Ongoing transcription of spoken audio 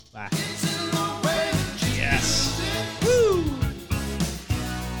Bye. Yes. Woo!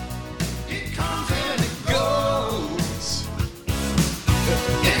 It comes and it goes.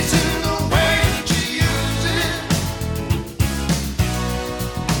 It's in the way that you use it.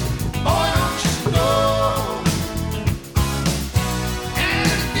 Boy, don't you know? And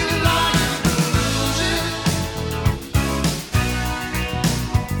if you like to lose it,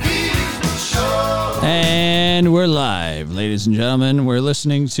 feelings will show. And we're live, ladies and gentlemen. We're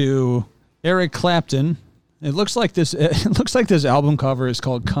listening to Eric Clapton. It looks like this album cover is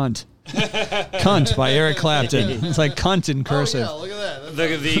called Cunt. Cunt by Eric Clapton. It's like cunt in cursive. Oh, yeah,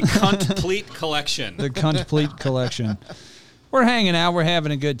 look at that. The Complete Collection. The Complete Collection. We're hanging out. We're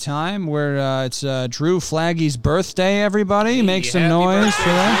having a good time. It's Drew Flagge's birthday, everybody. Make some Happy noise birthday, for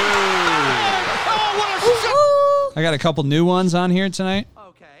that. I got a couple new ones on here tonight.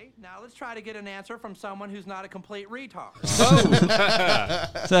 Okay, now let's try to get an answer from someone who's not a complete retard. So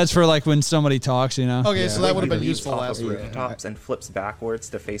that's for like when somebody talks, you know. Okay, so that would have been He useful leaps off last of week. rooftops and flips backwards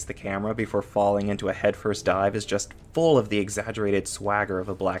to face the camera before falling into a headfirst dive is just full of the exaggerated swagger of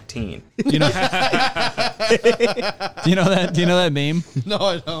a black teen. Do you know? Do you know that meme? No,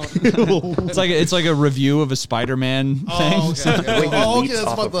 I don't. It's like a review of a Spider-Man thing. Oh, okay. The way he leaps That's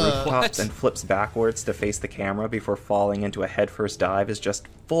off about of the... rooftops and flips backwards to face the camera before falling into a headfirst dive is just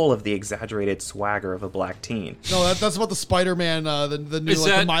full of the exaggerated swagger of a black teen. No, that's about the Spider-Man, the new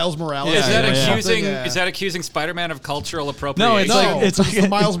the Miles Morales. Is that yeah. accusing? Yeah. Is that accusing Spider-Man of cultural appropriation? No, it's It's like the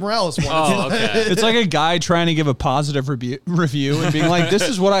Miles Morales one. Oh, okay. it's like a guy trying to give a positive review and being like, "This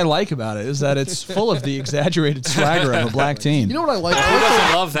is what I like about it: is that it's full of the exaggerated swagger of a black teen." You know what I like? Who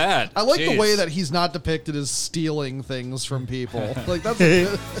doesn't love that? I like the Jeez. way that he's not depicted as stealing things from people. Like that's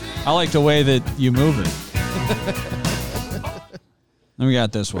I like the way that you move it. Then we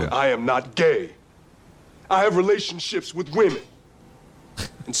got this one. I am not gay. I have relationships with women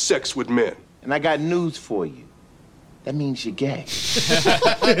and sex with men. And I got news for you. That means you're gay. Is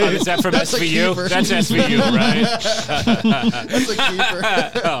that from That's a SVU? keeper. That's SVU, right? that's a keeper.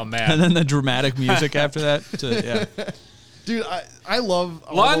 Oh And man. then the dramatic music after that. Yeah. Dude, I love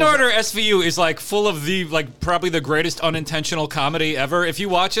all Law and those- Order SVU is like full of the probably the greatest unintentional comedy ever. If you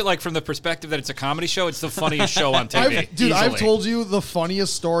watch it like from the perspective that it's a comedy show, it's the funniest show on TV. I've easily. told you the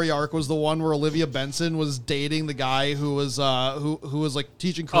funniest story arc was the one where Olivia Benson was dating the guy who was who was like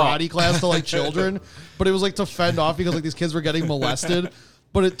teaching karate class to like children, but it was like to fend off because like these kids were getting molested.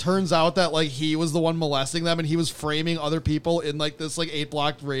 But it turns out that like he was the one molesting them, and he was framing other people in like this like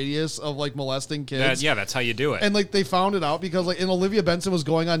 8-block radius of like molesting kids. Yeah, that's how you do it. And like they found it out because like and Olivia Benson was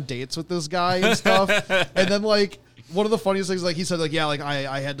going on dates with this guy and stuff. And then like one of the funniest things, like he said, like, yeah, like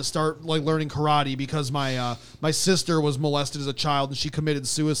I had to start like learning karate because my sister was molested as a child and she committed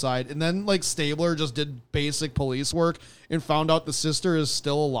suicide. And then like Stabler just did basic police work and found out the sister is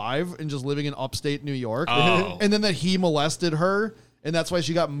still alive and just living in upstate New York. Oh. And then that he molested her. And that's why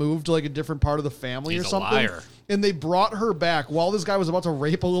she got moved to like a different part of the family He's or a something. liar. And they brought her back while this guy was about to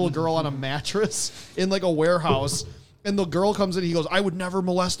rape a little girl on a mattress in like a warehouse. And the girl comes in, he goes, I would never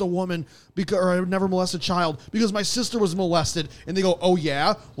molest a woman or I would never molest a child because my sister was molested. And they go, oh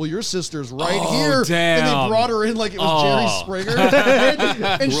yeah? Well, your sister's right here. damn. And they brought her in like it was Jerry Springer.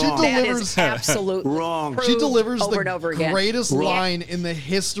 and she That delivers is absolutely Wrong. she delivers over the and over again. greatest line in the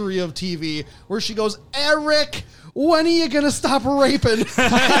history of TV where she goes, Eric, when are you going to stop raping?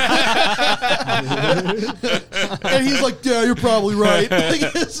 And he's like, yeah, you're probably right.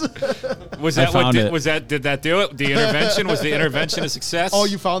 Was that found what did, it. was that? Did that do it? The intervention was the intervention a success? Oh,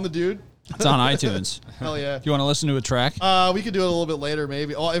 you found the dude? It's on iTunes. Hell yeah. Do you want to listen to a track? We could do it a little bit later,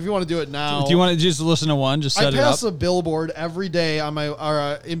 maybe. Oh, if you want to do it now. Do you want to just listen to one? Just I set it up. pass a billboard every day on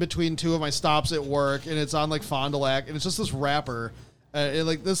my in between two of my stops at work, and it's on like Fond du Lac, and it's just this rapper. And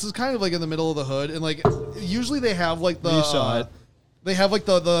like this is kind of like in the middle of the hood, and like usually they have like the You saw it. They have like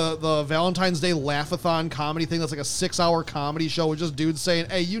the Valentine's Day laugh-a-thon comedy thing that's like a 6-hour comedy show with just dudes saying,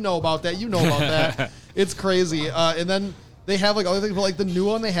 hey, you know about that, you know about that. It's crazy. And then they have like other things, but like the new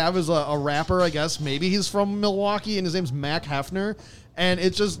one they have is a rapper, I guess. Maybe he's from Milwaukee, and his name's Mac Hefner. And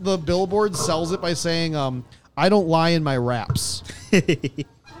it's just the billboard sells it by saying, I don't lie in my raps.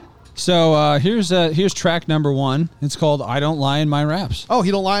 So here's track number 1. It's called "I Don't Lie in My Raps." Oh,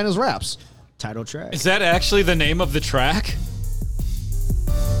 he don't lie in his raps. Title track. Is that actually the name of the track?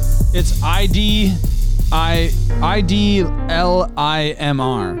 It's IDLIMR.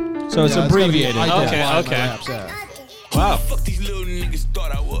 So it's Yeah, abbreviated. gotta be Okay, I don't lie in my okay. raps, yeah. Wow. Fuck these little niggas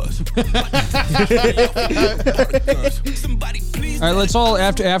thought I was. All right, let's all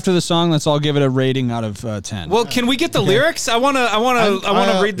after the song, let's all give it a rating out of 10. Well, can we get the lyrics? I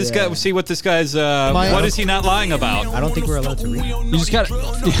wanna read this guy. See what this guy's. What is he not lying about? I don't think we're allowed to read. You just got.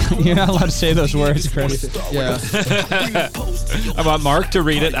 You're not allowed to say those words, Chris. Yeah. I want Mark to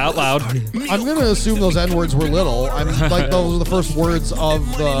read it out loud. I'm gonna assume those N words were little. I'm like those are the first words of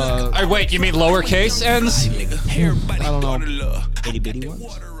the. Wait, you mean lowercase n's? I don't know. Itty bitty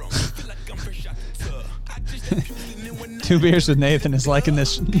ones. 2 Beers with Nathan is liking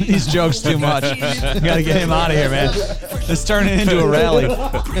these jokes too much. You gotta get him out of here, man. It's turning into a rally.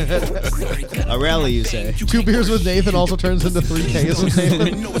 A rally, you say? 2 Beers with Nathan also turns into 3 Ks with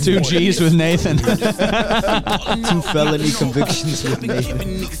Nathan. 2 Gs with Nathan. 2 felony convictions with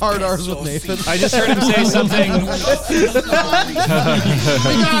Nathan. Hard R's with Nathan. I just heard him say something. We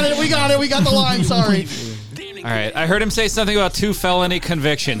got it. We got the line. Sorry. All right, I heard him say something about 2 felony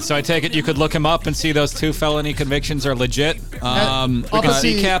convictions. So I take it you could look him up and see those 2 felony convictions are legit. We can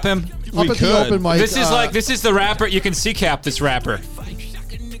C-cap him. Up at the open mic. This is the rapper. You can C-cap this rapper.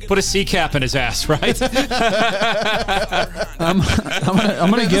 Put a C-cap in his ass, right? I'm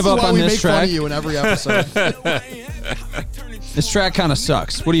gonna give up on this track. Fun of you in every episode. This track kind of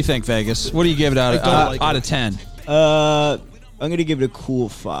sucks. What do you think, Vegas? What do you give it out of 10? I'm gonna give it a cool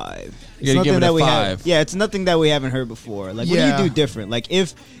 5. You're gonna give it a 5. Yeah, it's nothing that we haven't heard before. Like, what do you do different? Like,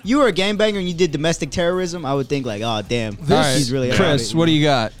 if you were a gangbanger and you did domestic terrorism, I would think like, oh damn, he's really Chris. What do you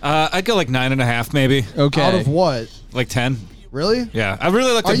got? I'd go like 9.5, maybe. Okay. Out of what? Like 10. Really? Yeah, I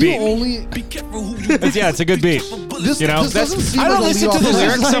really like the Are beat. you only? Yeah, it's a good beat. This, you know, this doesn't seem I don't like a listen to lead the off.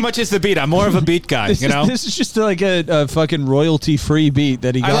 lyrics so much as the beat. I'm more of a beat guy. You know, this is just like a fucking royalty-free beat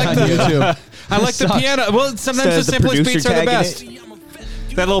that he got like on YouTube. I like the piano. Well, sometimes the simplest beats are the best.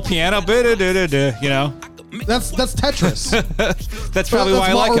 That little piano, you know. That's Tetris. That's probably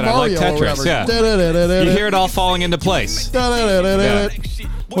why I like it. I like Tetris. Yeah. You hear it all falling into place.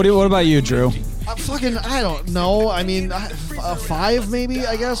 What about you, Drew? I don't know. I mean, a 5 maybe,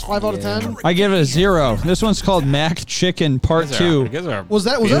 I guess. 5 out of 10. I give it a 0. This one's called Mac Chicken Part 2. Was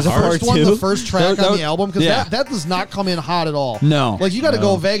that the first one, the first track on the album? Because that does not come in hot at all. No. Like, you got to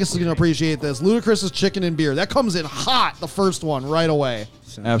go, Vegas is going to appreciate this. Ludacris's Chicken and Beer. That comes in hot, the first one, right away.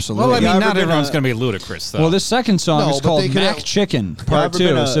 Absolutely. Well, I mean, not everyone's going to be Ludacris, though. Well, this second song is called Mac Chicken Part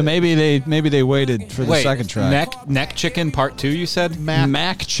 2. So maybe they waited for the second track. Neck Chicken Part 2, you said?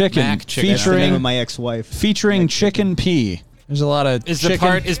 Mac Chicken. Mac Chicken. That's the name of my ex-wife. Featuring Chicken P. There's a lot of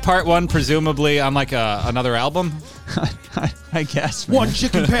chicken. Is part 1 presumably on like another album? I guess. Man. 1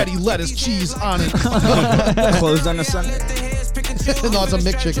 chicken patty, lettuce, cheese on it. Closed on a Sunday. No, it's a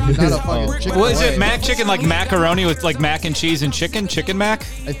McChicken, not a fucking chicken. What is it? Mac Chicken, like macaroni with like mac and cheese and chicken? Chicken Mac?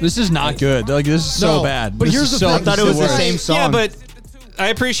 This is not good. Like, this is so bad. But here's the thing. I thought it was the same song. Yeah, but I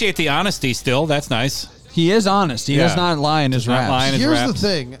appreciate the honesty still. That's nice. He is honest. He does not lie in his raps. Here's the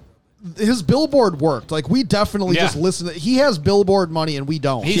thing. His billboard worked. Like, we definitely just listen. He has billboard money and we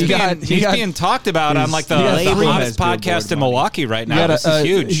don't. He's being talked about on like the hottest podcast in Milwaukee right now. This is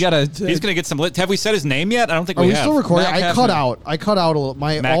huge. He's going to get some lit. Have we said his name yet? I don't think we have. Are we still recording? I cut out a little.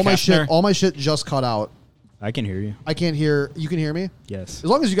 All my shit just cut out. I can hear you. I can't hear. You can hear me? Yes. As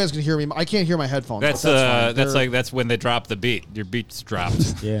long as you guys can hear me, I can't hear my headphones. That's when they drop the beat. Your beat's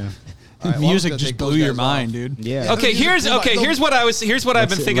dropped. Yeah. Right, Music just blew your mind, dude. Yeah. Okay, here's what I've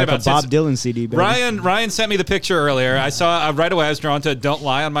been thinking about. Bob Dylan CD. Baby. Ryan sent me the picture earlier. I saw right away. I was drawn to "Don't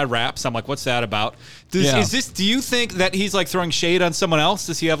Lie on My Raps." I'm like, what's that about? Do you think that he's like throwing shade on someone else?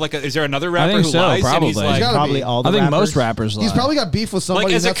 Does he have like is there another rapper who lies? Probably. And he's like, probably all the I think rappers. most rappers lie. He's probably got beef with somebody.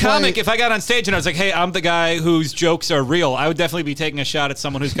 Like as a and that's comic, why- if I got on stage and I was like, "Hey, I'm the guy whose jokes are real," I would definitely be taking a shot at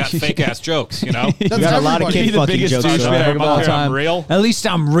someone who's got fake ass jokes. You know, You got a lot of everybody. kid fucking biggest jokes. douchebag of all I'm time. real. At least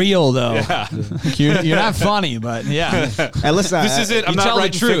I'm real, though. Yeah. You're not funny, but yeah. Hey, listen, This is it. I'm You not tell the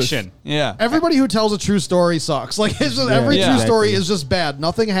writing truth. fiction. Yeah. Everybody who tells a true story sucks. Like it's just, every Yeah. true Exactly. story is just bad.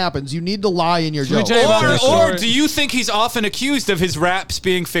 Nothing happens. You need to lie in your Let me joke. tell you about this Or story. do you think he's often accused of his raps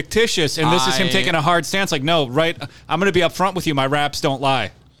being fictitious, and this is him taking a hard stance? Like, no, right? I'm going to be upfront with you. My raps don't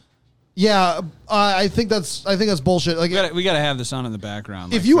lie. Yeah, I think that's bullshit. Like We gotta have this on in the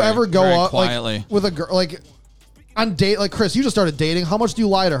background. if like, you very- ever go very up quietly. like with a girl, like on date, like Chris, you just started dating. How much do you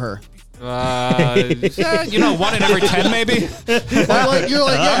lie to her? You know, 1 in every 10 maybe. Like, you're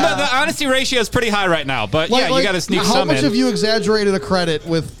like, yeah. The honesty ratio is pretty high right now, but Like- yeah, you like, got to sneak how some much in. have you exaggerated a credit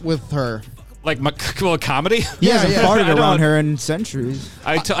with her? Like comedy? He Yeah, hasn't yeah. farted I around don't- her in centuries.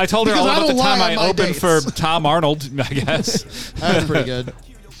 I told her Because all I about the don't lie time on I my opened for dates. Tom Arnold, I guess. That's pretty good.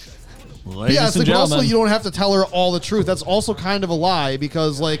 Ladies Yeah, it's and like, but also gentlemen. you don't have to tell her all the truth. That's also kind of a lie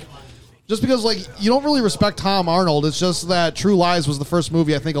because just because you don't really respect Tom Arnold. It's just that True Lies was the first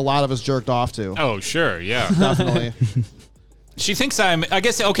movie I think a lot of us jerked off to. Oh, sure, yeah. Definitely. She thinks I'm. I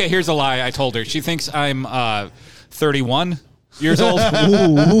guess. Okay, here's a lie. I told her. She thinks I'm 31 years old.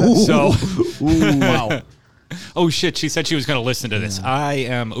 So, Wow. Oh shit! She said she was going to listen to this. I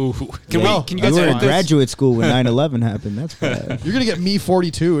am. Ooh. Can you You guys were in edit this? graduate school when 9/11 happened. That's bad. You're gonna get me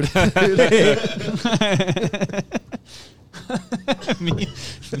 42.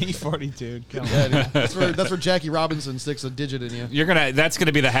 me 42. Come on. Yeah, dude. That's where Jackie Robinson sticks a digit in you. That's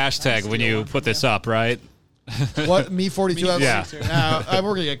gonna be the hashtag when you put this up, right? What? Me 42? Yeah.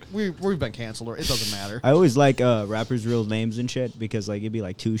 We've been canceled. Or it doesn't matter. I always like rappers' real names and shit because like it'd be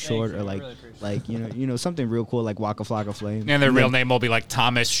like too short or like something real cool like Waka Flocka Flame. And their real name will be like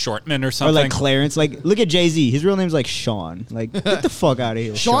Thomas Shortman or something. Or like Clarence. Like look at Jay-Z. His real name's like Sean. Like get the fuck out of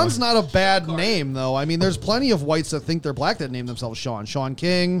here. Sean's not a bad name though. I mean, there's plenty of whites that think they're black that name themselves Sean. Sean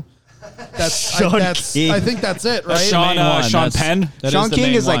King. King. I think that's it, right? Sean Penn. Sean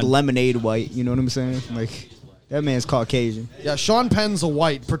King is like lemonade white. You know what I'm saying? Like that man's Caucasian. Yeah, Sean Penn's a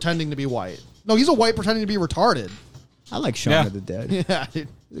white pretending to be white. No, he's a white pretending to be retarded. I like Shaun of the Dead. Yeah, dude.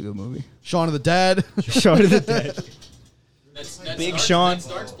 It's a good movie. Shaun of the Dead. Shaun of the Dead. That's Big Sean. That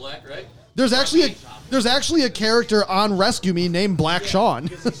starts black, right? There's actually a character on Rescue Me named Black Sean.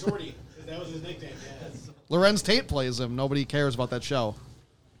 That was his nickname. Lorenz Tate plays him. Nobody cares about that show.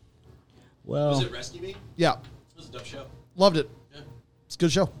 Well, Was it Rescue Me? Yeah. It was a dope show. Loved it. Yeah. It's a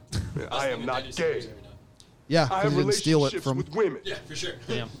good show. I am not gay. Yeah, I he have didn't steal relationships it from with women Yeah, for sure.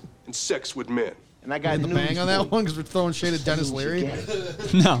 and sex with men. And I got the news bang on for that you. one because we're throwing shade at Dennis Leary.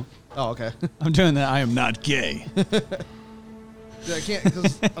 No, Oh, okay. I'm doing that. I am not gay. Yeah, I can't.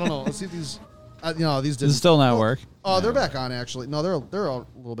 Cause, I don't know. Let's see if these. These Does didn't. it still not work? Oh, they're back on actually. No, they're a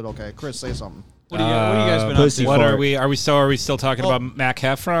little bit okay. Chris, say something. What do you guys been pussy up to? What fart. are we? Are we still talking about Mac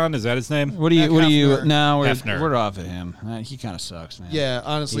Heffron? Is that his name? What do you? Hefner. No, Hefner. we're off of him. He kind of sucks, man. Yeah,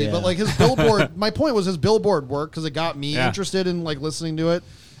 honestly, Yeah. but like his billboard. My point was his billboard worked because it got me Yeah. interested in like listening to it.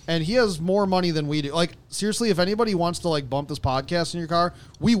 And he has more money than we do. Like seriously, if anybody wants to like bump this podcast in your car,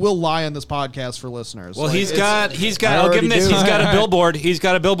 we will lie on this podcast for listeners. Well, Like, he's it's- got. I'll give him this. do. He's got a billboard. He's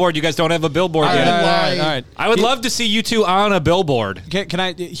got a billboard. You guys don't have a billboard I yet. would lie. All right. I would love to see you two on a billboard. Can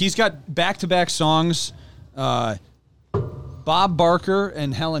I? He's got back-to-back songs. Bob Barker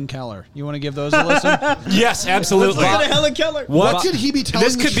and Helen Keller. You want to give those a listen? Yes, absolutely. Helen Keller. What could he be telling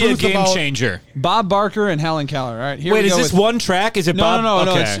This the could be a truth game about? changer. Bob Barker and Helen Keller. All right. Here Wait, we is go this with- one track? Is it Bob?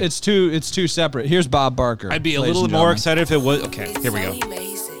 No. Okay. It's two separate. Here's Bob Barker. I'd be a ladies little and more gentlemen. excited if it was. Okay, here we go.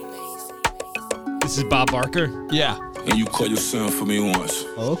 This is Bob Barker. Yeah. And you call your son for me once.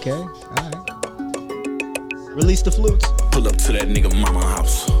 Oh, okay. All right. Release the flutes. Pull up to that nigga mama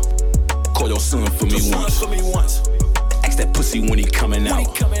house. Call your son for me once. Ask that pussy when he coming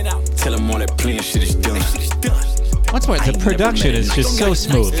out. Tell him all that playing shit is done. What's more, the production is just so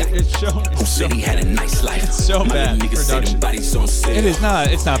smooth. Who said he had a nice life? It's so My bad, niggas say them production. bodies on sale. It is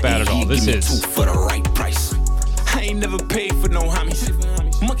not. It's not bad at all. And This he give me is. two for the right price. I ain't never paid for no homies.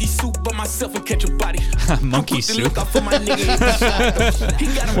 Monkey soup by myself and catch a body. Monkey Put the soup? look out for my nigga. He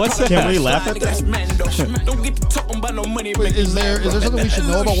got him What's caught that? up Can we in laugh the at that's man, don't get to talking about no money. Wait, is there something we should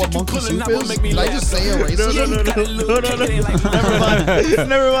know about what monkey soup is? Did I just say a racist? No.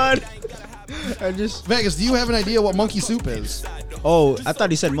 Never mind. I just. Vegas, do you have an idea what monkey soup is? Oh, I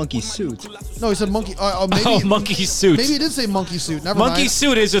thought he said monkey suit. No, he said monkey. Maybe, Oh, monkey suit. Maybe he did say monkey suit. Never Monkey mind.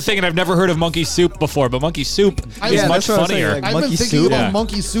 suit is a thing, and I've never heard of monkey soup before. But monkey soup is Yeah, much that's what I was saying, funnier. like- I've been monkey thinking soup? about Yeah.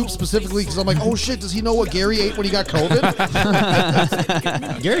 monkey soup specifically because I'm like, oh shit, does he know what Gary ate when he got COVID?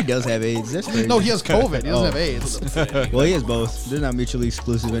 Gary does have AIDS. That's crazy. No, he has COVID. He doesn't Oh. have AIDS. Well, he has both. They're not mutually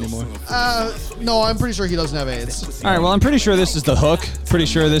exclusive anymore. No, I'm pretty sure he doesn't have AIDS. All right. Well, I'm pretty sure this is the hook. Pretty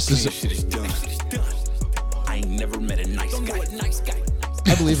sure this is. Shit is done. I ain't never met a nice guy.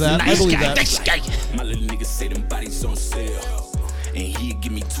 I believe that. I believe that. My little nigga say them bodies on sale. And he'd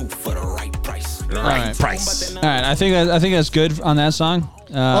give me two for the right price. All right. All right. I think that's good on that song.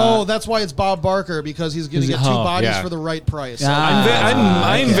 Oh, that's why it's Bob Barker because he's going to get two bodies yeah. for the right price.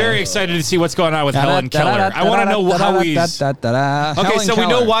 I'm very excited to see what's going on with Helen Keller. I want to know how he's. Okay, so we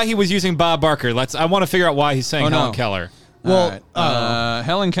know why he was using Bob Barker. I want to figure out why he's saying Helen Keller. Well,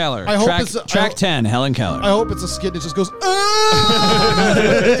 Helen Keller. I hope track, it's track 10. Helen Keller. I hope it's a skit that just goes.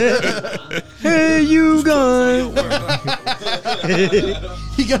 Hey, you guys.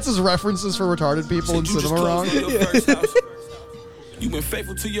 He gets his references for retarded people in cinema wrong. You been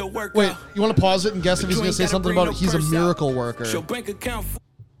faithful to your work. Wait, you want to pause it and guess if he's going to say something about he's a miracle worker? Your bank account.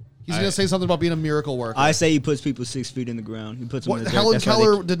 He's going to say something about being a miracle worker. I say he puts people 6 feet in the ground. He puts them in the dirt. Helen That's why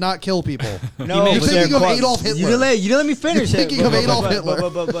Keller did not kill people. No, you're thinking of Adolf Hitler. You didn't let me finish. You're thinking of Adolf Hitler.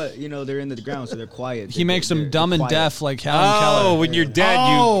 But they're in the ground, so they're quiet. He makes them dumb and deaf like Helen Keller. Oh, when you're dead,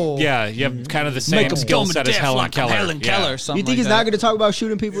 you have kind of the same skill set as Helen Keller. Helen Keller, something You think he's like not going to talk about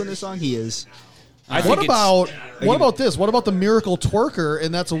shooting people in this song? He is. What about this? What about the miracle twerker?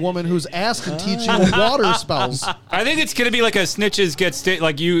 And that's a woman whose ass can teach you water spells. I think it's gonna be like a snitches get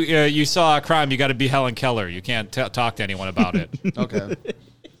like you saw a crime, you got to be Helen Keller. You can't talk to anyone about it. Okay.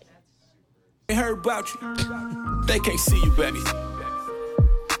 They heard about you. They can't see you, baby.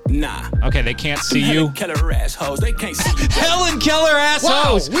 Nah. Okay, they can't see you. Helen Keller assholes. They can't see you. Helen Keller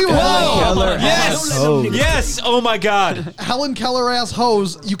assholes. Wow, we were Keller Yes. assholes. Yes. Oh my God. Helen Keller ass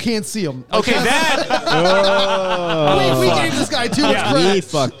hoes. You can't see them. Okay, that. We gave this guy too much credit. We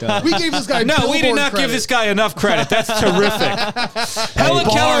fucked up. We gave this guy No, we did not credit. give this guy enough credit. That's terrific. Helen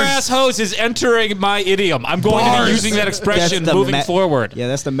Keller assholes is entering my idiom. I'm going to be using that expression moving forward. Yeah,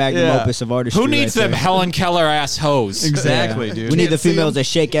 that's the magnum opus of artistry. Who needs right them there. Helen Keller assholes? Exactly, dude. We need the females that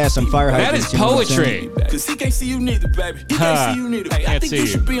shake ass on fire That hydrants. is poetry. Cause he can't see you neither, baby. He can't see you neither. Hey, I Can't think see you you.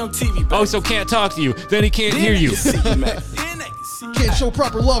 should be on TV, baby. Oh, so can't talk to you. Then he can't hear you. Can't show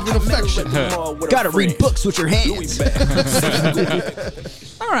proper love and affection. Gotta read books with your hands.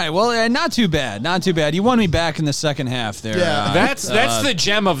 All right, well, not too bad. Not too bad. You won me back in the second half there. Yeah. That's the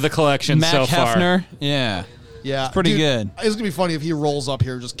gem of the collection Mac so far. Hefner. Yeah. Yeah, It's pretty dude, good. It's gonna be funny if he rolls up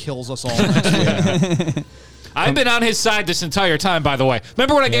here and just kills us all. Next week. I've been on his side this entire time, by the way.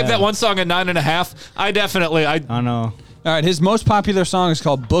 Remember when I gave that one song a 9.5? I know. All right, his most popular song is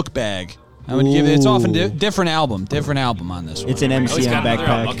called Book Bag. I'm gonna give it. It's often different album on this one. It's an MCM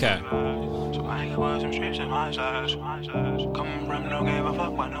backpack. Okay.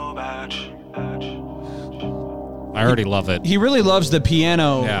 I already love it. He really loves the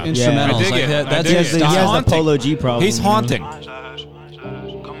piano instrumentals. I dig like it. that. That's He his has style. the Polo G problem. He's haunting.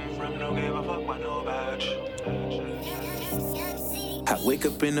 I wake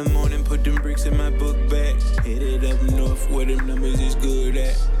up in the morning, put them bricks in my book bag. Hit it up north where them numbers is good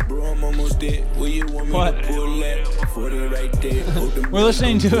at. Bro, I'm almost dead. Where you want me to pull at? For the right there. We're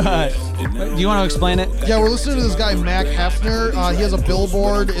listening to. Do you want to explain it? Yeah, we're listening to this guy Mac Hefner. He has a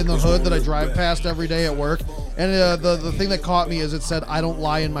billboard in the hood that I drive past every day at work, and the thing that caught me is it said, "I don't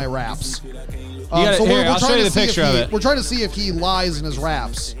lie in my raps." I'll show you the picture of it. We're trying to see if he lies in his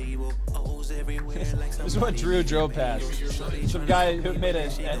raps. This is what Drew drove past. Some guy who made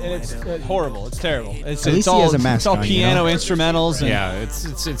it, and it's horrible. It's terrible. It's At least all, he has a mask it's all on, piano you know? instrumentals. And, Yeah,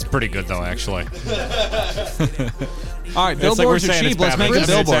 it's pretty good though, actually. all right, It's like we're billboards are saying cheap. it's Let's bad, make but a it's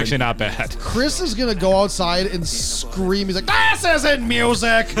billboard. actually not bad. Chris is gonna go outside and scream. He's like, "This isn't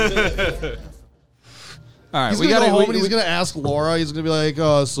music." All right, He's gonna go home and he's gonna ask Laura. He's gonna be like,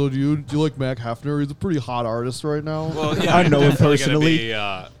 "So do you like Mac Hefner? He's a pretty hot artist right now." Well, yeah, I know him definitely personally.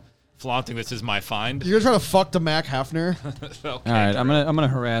 Gonna be, flaunting this is my find. You're gonna try to fuck to Mac Hefner. Okay. All right, I'm gonna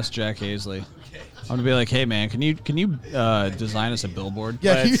harass Jack Hazley. I'm gonna be like, hey man, can you design us a billboard?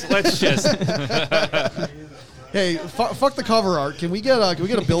 Yeah, Let's just. Hey, fuck the cover art. Can we get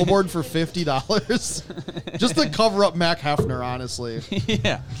a billboard for $50? Just to cover up Mac Hefner, honestly.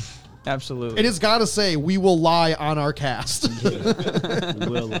 Yeah, absolutely. And it's got to say, "We will lie on our cast."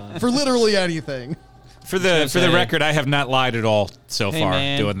 Will lie. For literally anything. For the record, I have not lied at all so far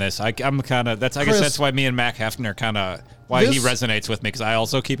man. doing this. I'm kind of I guess Chris, that's why me and Mac Hefner kind of why he this- resonates with me because I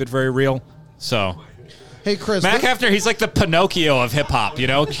also keep it very real. So Hey, Chris. Mac Hefner, he's like the Pinocchio of hip hop. You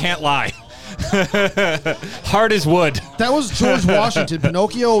know, can't lie. Hard as wood. That was George Washington.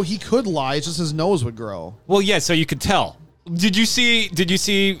 Pinocchio, he could lie. It's just his nose would grow. Well, yeah, so you could tell. Did you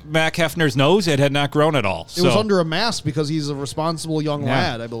see Mac Hefner's nose? It had not grown at all. It was under a mask because he's a responsible young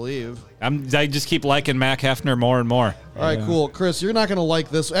lad, I believe. I just keep liking Mac Hefner more and more. All right, cool. Chris, you're not going to like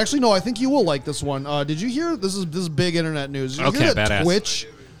this. Actually, no, I think you will like this one. Did you hear? This is big internet news. Did you hear that badass. Twitch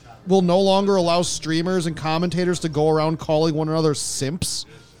will no longer allow streamers and commentators to go around calling one another simps?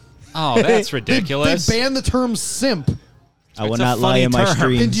 Oh, that's ridiculous. They banned the term simp. I will It's a not lie funny in my term.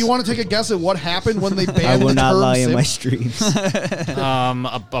 streams. And do you want to take a guess at what happened when they banned the I term will not lie in simp? my streams.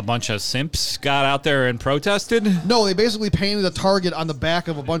 A bunch of simps got out there and protested. No, they basically painted a target on the back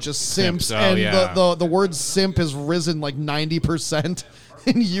of a bunch of simps, Simps, oh, and yeah. the word simp has risen like 90%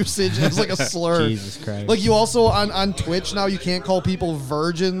 in usage as like a slur. Jesus Christ. Like you also on Twitch now you can't call people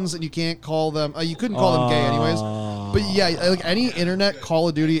virgins and you can't call them you couldn't call them gay anyways. But yeah, like any internet Call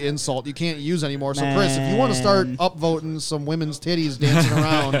of Duty insult you can't use anymore. So Chris, if you want to start upvoting some women's titties dancing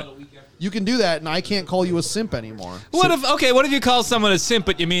around, you can do that, and I can't call you a simp anymore. What if you call someone a simp,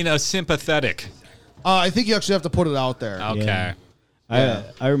 but you mean a sympathetic? I think you actually have to put it out there. Okay.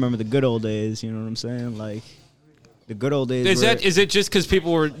 I remember the good old days. You know what I'm saying? Like the good old days. Is it just because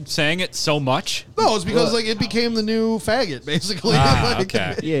people were saying it so much? No, it's because like it became the new faggot, basically.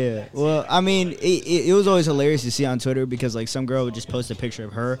 Okay. Yeah. Well, I mean, it was always hilarious to see on Twitter because like some girl would just post a picture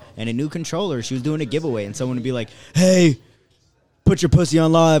of her and a new controller. She was doing a giveaway, and someone would be like, "Hey, put your pussy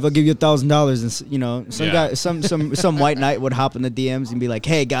on live. I'll give you $1,000." And you know, some guy, some white knight would hop in the DMs and be like,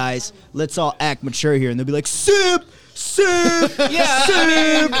 "Hey guys, let's all act mature here," and they'll be like, "Sip." Yeah,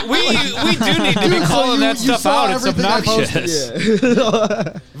 I mean, we do need to be calling that stuff out. It's obnoxious.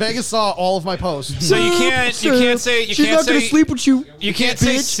 Vegas saw all of my posts. So you can't say she's not gonna sleep with you. You can't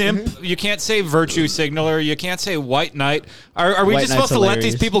say simp. You can't say virtue signaler. You can't say white knight. Are we White just supposed knight's to let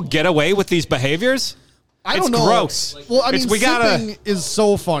hilarious. these people get away with these behaviors? I don't It's know. gross. Well, I mean, We gotta- sipping is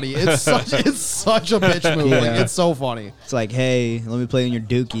so funny. It's such a bitch move. Like, Yeah. it's so funny. It's like, hey, let me play on your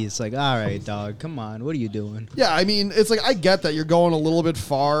dookie. It's like, all right, dog, come on, what are you doing? Yeah, I mean, it's like I get that you're going a little bit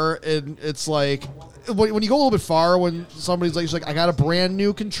far, and it's like when you go a little bit far, when somebody's like, she's like, I got a brand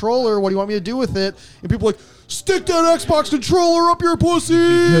new controller. What do you want me to do with it? And people are like, stick that Xbox controller up your pussy.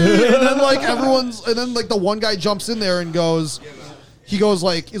 And then like and then like the one guy jumps in there and goes. He's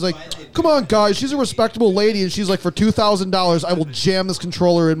like, come on, guys. She's a respectable lady, and she's like, for $2,000, I will jam this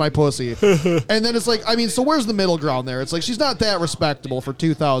controller in my pussy. And then it's like, I mean, so where's the middle ground there? It's like she's not that respectable for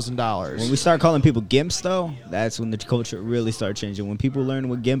 $2,000. When we start calling people gimps, though, that's when the culture really starts changing. When people learn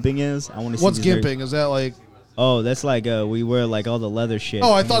what gimping is, I want to see. What's gimping? Is that like? Oh, that's like we wear like all the leather shit.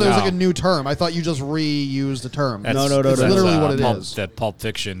 Oh, I thought it was like a new term. I thought you just reused the term. No. It's literally what it is. That Pulp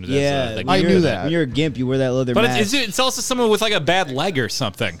Fiction. Yeah, I knew that. When you're a gimp, you wear that leather But mask. it's also someone with like a bad leg or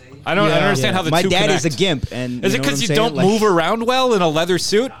something. I don't understand how the My two dad connect. is a gimp, and Is it because you don't move around well in a leather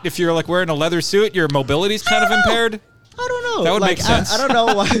suit? If you're like wearing a leather suit, your mobility's kind of impaired. I don't know. That would make sense. I don't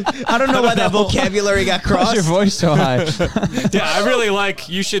know why. I don't know why that vocabulary got crossed. Why's your voice so high? Yeah, I really like.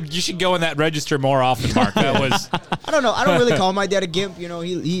 You should go in that register more often, Mark. That was. I don't know. I don't really call my dad a gimp. You know,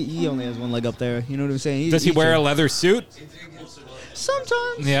 he only has one leg up there. You know what I'm saying? Does he wear a leather suit?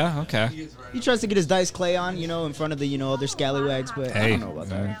 Sometimes. Yeah. Okay. He tries to get his dice clay on, you know, in front of the, other scallywags, but I don't know about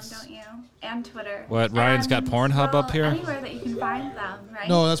that. Don't you? And Twitter. What, Ryan's got Pornhub up here? Anywhere that you can find them, right?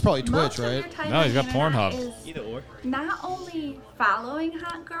 No, that's probably Most Twitch, of your right? time No, on he's the got internet Pornhub. is Either or. Not only following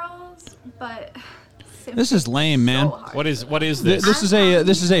hot girls, but This is lame, man. What is this? This is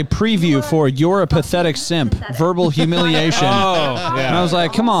a preview for You're a Pathetic Simp, verbal humiliation. Oh, yeah. And I was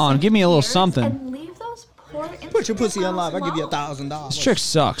like, come on, give me a little something. and leave those poor Put your pussy on live. I'll give you alone. $1,000. This chick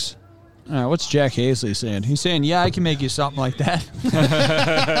sucks. All right, what's Jack Hazley saying? He's saying, yeah, I can make you something like that.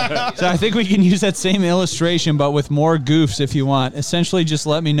 So I think we can use that same illustration, but with more goofs if you want. Essentially, just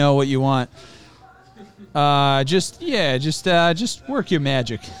let me know what you want. Just work your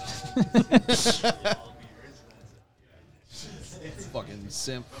magic. Fucking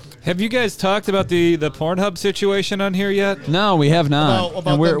simp. Have you guys talked about the Pornhub situation on here yet? No, we have not. About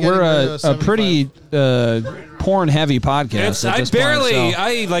And we're them getting rid a of 75. pretty porn heavy podcast. at I this point, barely,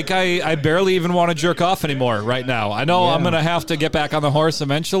 so- I barely even want to jerk off anymore right now. I know I'm gonna have to get back on the horse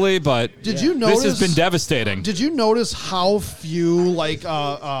eventually, but Did you notice? this has been devastating. Did you notice how few like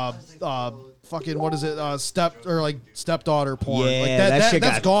fucking what is it stepdaughter porn? Yeah, like that shit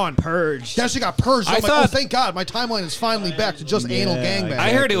that's got gone. purged. That shit got purged. I'm like, thought- oh, thank God, my timeline is finally back to just anal gangbang.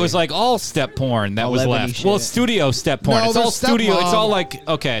 I heard it was like all step porn that All was levity left. shit. Well, it's studio step porn. No, It's all there's studio. It's stepmom. all like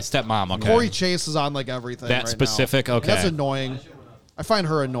stepmom. Okay. Corey Chase is on like everything. That right specific? now. Okay. That's annoying. I find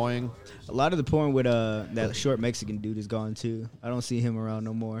her annoying. A lot of the porn with that short Mexican dude is gone too. I don't see him around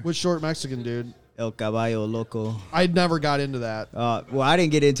no more. Which short Mexican dude? El Caballo Loco. I never got into that. Well, I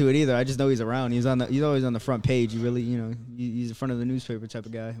didn't get into it either. I just know he's around. He's always on the front page. You really, he's in front of the newspaper type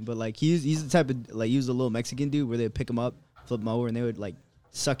of guy. But like he's the type of like he was a little Mexican dude where they'd pick him up, flip him over, and they would like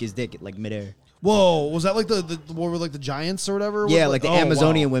suck his dick at like midair. Whoa, was that like the what were like the giants or whatever? Yeah, like the oh,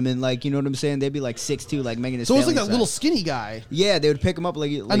 Amazonian wow. women, like you know what I'm saying? They'd be like 6'2", like Megan Thee So it was like Stallion that little size. skinny guy. Yeah, they would pick him up like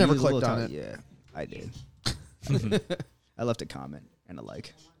I never he was a clicked little on tiny. it. Yeah, I did. I left a comment and a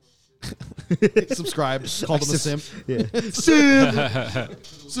like. Subscribe. Called him a simp. Yeah. Simp.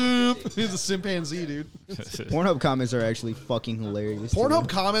 He's a simpanzee, dude. Pornhub comments are actually fucking hilarious. Pornhub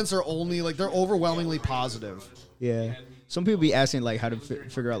too. comments are only like they're overwhelmingly positive. Yeah. Some people be asking like how to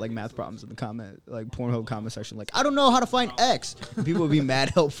figure out like math problems in the comment, like Pornhub comment section. Like, I don't know how to find X. And people would be mad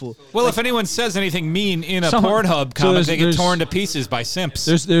helpful. Well, if anyone says anything mean in a Someone- Pornhub so comment, they get there's- torn to pieces by simps.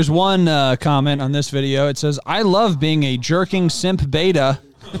 There's one comment on this video. It says, I love being a jerking simp beta.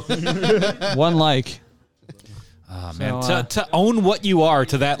 One like. Oh, man. So, to own what you are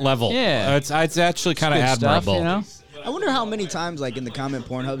to that level. Yeah. It's actually kind of Good stuff, admirable. you know? I wonder how many times, like, in the comment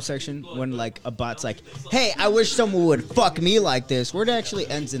Pornhub section, when, like, a bot's like, hey, I wish someone would fuck me like this, where it actually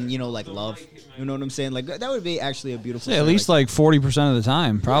ends in, you know, like, love. You know what I'm saying? Like, that would be actually a beautiful at least, like, 40% of the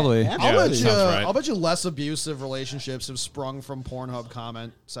time, probably. Yeah, I'll bet you less abusive relationships have sprung from Pornhub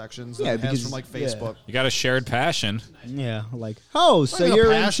comment sections than it has from, like, Facebook. You got a shared passion. Yeah, like, oh, so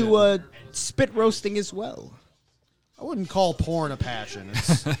you're into spit roasting as well. I wouldn't call porn a passion.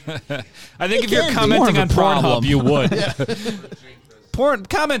 I think if you're commenting on Pornhub, you would.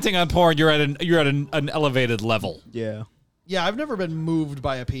 Commenting on porn, you're at an elevated level. Yeah. Yeah, I've never been moved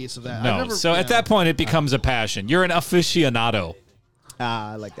by a piece of that. No, at that point, it becomes a passion. You're an aficionado.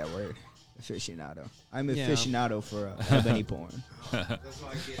 I like that word, aficionado. I'm aficionado for ebony porn.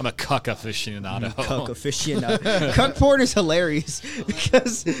 I'm a cuck aficionado. Cuck aficionado. Cuck porn is hilarious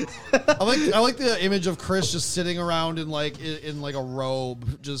because I like the image of Chris just sitting around in like a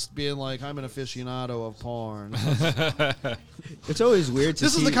robe, just being like, I'm an aficionado of porn. It's always weird to see.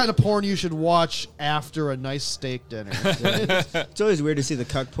 This is the kind of porn you should watch after a nice steak dinner. It's always weird to see the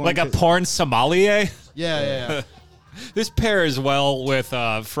cuck porn. Like a porn sommelier? Yeah. This pairs well with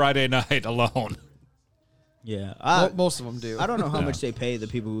Friday Night Alone. Yeah, most of them do. I don't know how much they pay the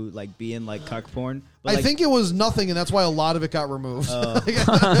people who like be in like cuck porn. But, I think it was nothing, and that's why a lot of it got removed.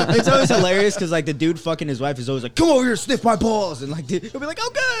 It's always hilarious because like the dude fucking his wife is always like, "Come over here, sniff my balls," and like he'll be like,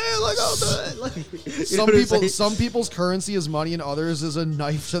 "Okay, like I'll do it." Like, some people's currency is money, and others is a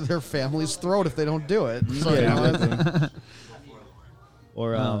knife to their family's throat if they don't do it. So,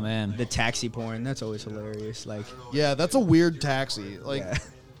 Or man, the taxi porn. That's always hilarious. Like, yeah, that's a weird taxi. Like. Yeah.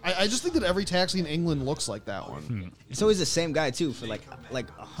 I just think that every taxi in England looks like that one. It's always the same guy too for like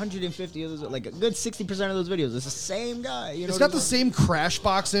 150 of those, like a good 60% of those videos. It's the same guy. You know, it's got the same crash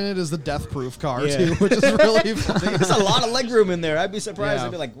box in it as the Death Proof car too, which is really funny. There's a lot of leg room in there. I'd be surprised.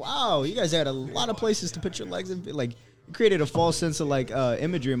 I'd be like, wow, you guys had a lot of places to put your legs in. Like, it created a false sense of like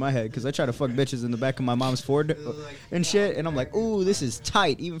imagery in my head because I try to fuck bitches in the back of my mom's Ford and shit, and I'm like, ooh, this is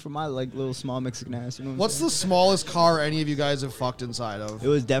tight, even for my like little small Mexican ass. You know what's the smallest car any of you guys have fucked inside of? It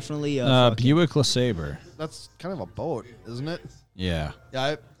was definitely Buick LeSabre. That's kind of a boat, isn't it? Yeah.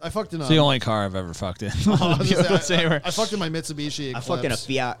 Yeah, I fucked in. It's the only car I've ever fucked in. I fucked in my Mitsubishi Eclipse. I fucked in a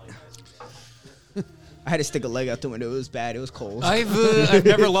Fiat. I had to stick a leg out the window. It was bad. It was cold. I've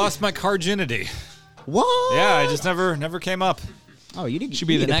never lost my carginity. What? Yeah, I just never came up. Oh, you didn't. Should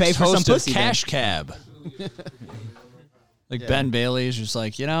be the next host of Cash Cab. Like Ben Bailey is just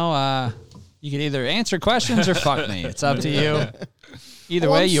like, you can either answer questions or fuck me. It's up to you. Either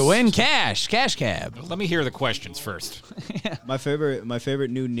way, you win cash cab. Let me hear the questions first. My favorite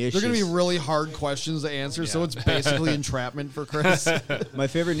new niche. They're gonna be really hard questions to answer, so it's basically entrapment for Chris. My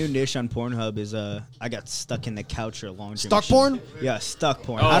favorite new niche on Pornhub is I got stuck in the couch or a laundry stuck machine. porn. Yeah, stuck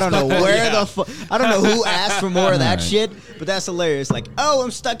porn. I don't know where the fuck. I don't know who asked for more of that shit, but that's hilarious. Like, oh,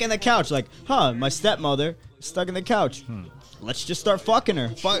 I'm stuck in the couch. Like, my stepmother is stuck in the couch. Let's just start fucking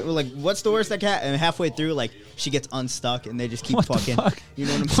her. Like, what's the worst that can happen? And halfway through, like, she gets unstuck and they just keep fucking. You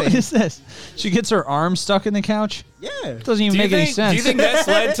know what I'm saying? What is this? She gets her arm stuck in the couch? Yeah. It doesn't even make any sense. Do you think that's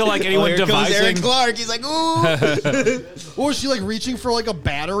led to, like, anyone devising? Eric Clark. He's like, ooh. Or was she, like, reaching for, like, a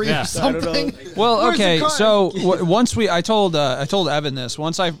battery or something? Well, okay, so once I told Evan this.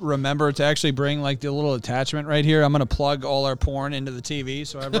 Once I remember to actually bring, like, the little attachment right here, I'm going to plug all our porn into the TV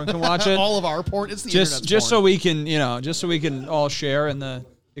so everyone can watch it. All of our porn? It's the internet's just porn. so we can, just so we can all share in the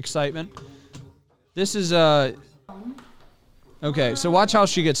excitement. This is okay, so watch how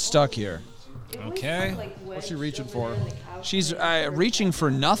she gets stuck here. Okay. What's she reaching for? She's reaching for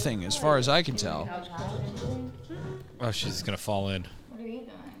nothing as far as I can tell. Oh, she's going to fall in. What are you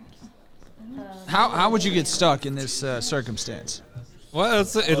doing? How would you get stuck in this circumstance? Well,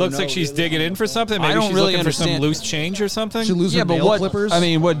 it looks like she's digging in for something. Maybe I don't she's really looking for some understand. loose change or something. She lose her nail clippers? I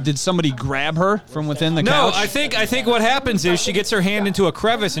mean, what did somebody grab her from within the couch? No, I think what happens is she gets her hand into a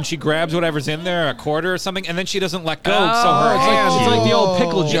crevice and she grabs whatever's in there, a quarter or something, and then she doesn't let go. So her hand, it's like the old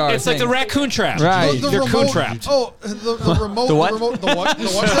pickle jar. It's like the raccoon trap. Right. They're coon trapped. Oh, the remote. The what? The remote. The what? The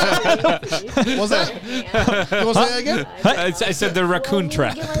what? Was that? You want to say that again? I said the raccoon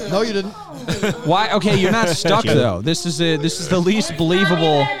trap. No, you didn't. Why? Okay, you're not stuck though. This is the least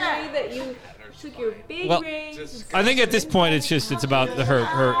believable. Well, I think at this point it's about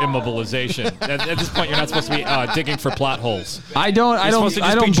her immobilization. At this point, you're not supposed to be digging for plot holes. I don't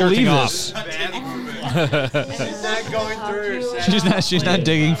believe this. She's not going through. She's not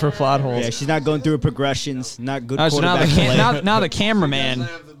digging for plot holes. Yeah, she's not going through her progressions. Not good. So now the cameraman.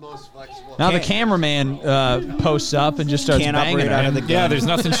 Now the cameraman posts up and just starts banging her. Out of the gun. Yeah, there's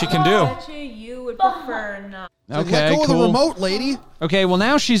nothing she can do. You would prefer not. Okay, let go of the cool. remote, lady. Okay, well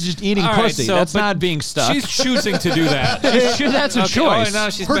now she's just eating All right, pussy. so- That's but not being stuck. She's choosing to do that. That's a Okay, choice. Oh, now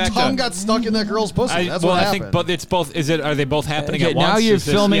she's Her back tongue up. got stuck in that girl's pussy. That's what I happened. think, but it's both. Are they both happening Okay, at once? now you're Is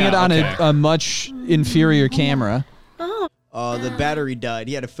this- filming it yeah, on okay. a much inferior camera. Oh, the battery died.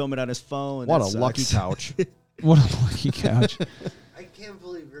 He had to film it on his phone. What That a sucks. lucky couch. What a lucky couch. I can't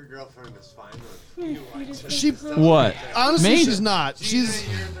believe your girlfriend is fine with you. She What? honestly, Me? she's not. She's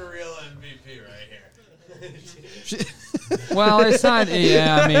You're the real MVP right here. Well, it's not.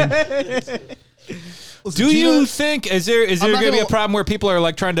 Yeah, I mean, Do you think is there I'm going not to be gonna- a problem where people are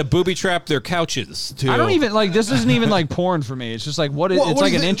like trying to booby trap their couches? Too? I don't even like. This isn't even like porn for me. It's just like what? What It's do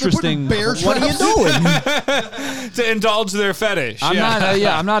like you an think? They're putting interesting. bear What are you traps? doing? to indulge their fetish. I'm yeah. not.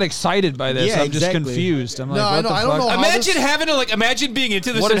 I'm not excited by this. Yeah, I'm just exactly. confused. I'm like, No, I what know- the I don't fuck? know how Imagine this- having to imagine being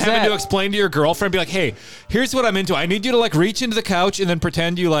into this What and is having that? to explain to your girlfriend, be like, "Hey, here's what I'm into. I need you to like reach into the couch and then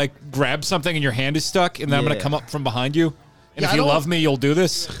pretend you like grab something and your hand is stuck, and then I'm Yeah. gonna come up from behind you. And Yeah, if I you don't- love me, you'll do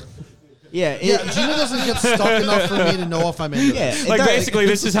this." Yeah, Yeah, Gina doesn't get stuck enough for me to know if I'm into Yeah, it. it Like does. basically,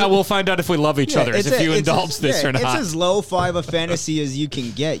 this is how we'll find out if we love each other: is if you indulge this or not. It's as low-fi of a fantasy as you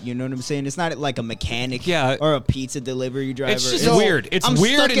can get. You know what I'm saying? It's not like a mechanic or a pizza delivery driver. It's just weird. It's I'm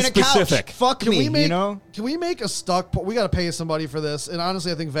weird stuck and in a couch. specific. Fuck Can me, we make, you know? Can we make a stuck? We got to pay somebody for this, and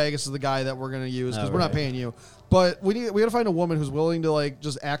honestly, I think Vegas is the guy that we're gonna use because we're not paying you. But we got to find a woman who's willing to like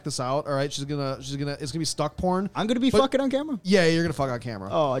just act this out. All right, it's gonna be stuck porn. I'm gonna be But- fucking on camera. Yeah, you're gonna fuck on camera.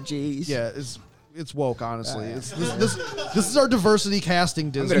 Oh, jeez. Yeah, it's woke, honestly. This is our diversity casting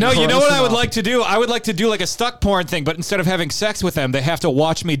Disney. No, you know what I would like to do? I would like to do like a stuck porn thing, but instead of having sex with them, they have to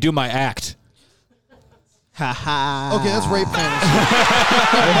watch me do my act. Ha ha. Okay, that's rape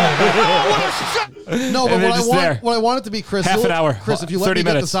fantasy. No, but And they're just there. what I want it to be, Chris. Half an hour, Chris, if you let 30 me get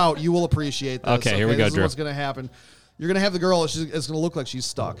minutes. this out, you will appreciate this. Okay, here we go, This is Drew. what's going to happen. You're going to have the girl. It's going to look like she's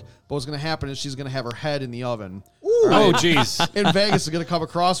stuck. But what's going to happen is she's going to have her head in the oven. Oh, jeez. And Vegas is going to come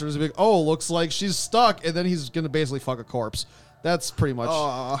across her and be like, oh, looks like she's stuck. And then he's going to basically fuck a corpse. That's pretty much.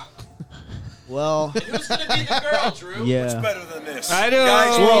 Well, Who's gonna be the girl, Drew? yeah. What's better than this? I know.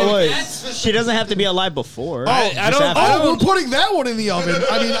 Whoa, wait. She doesn't have to be alive before. I don't- Oh, we're putting that one in the oven.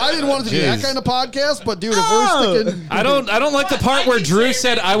 I mean, I didn't want it to be that Jeez. kind of podcast, but dude, if we're sticking, I don't like the part where Drew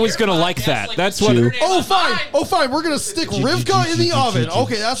said I was gonna like that. That's what. oh fine, we're gonna stick Rivka in the oven.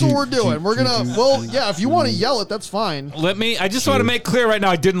 Okay, that's what we're doing. We're gonna, well, yeah, if you want to yell it, that's fine. I just want to make clear right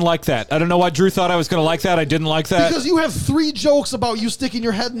now, I didn't like that. I don't know why Drew thought I was gonna like that. I didn't like that. Because you have 3 jokes about you sticking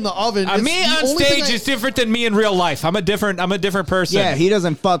your head in the oven. It's Me the on only thing stage is different than me in real life. I'm a different person. Yeah, he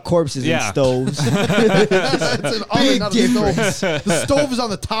doesn't fuck corpses Yeah. in stoves. It's an oven, Big not a stove. difference. The stove is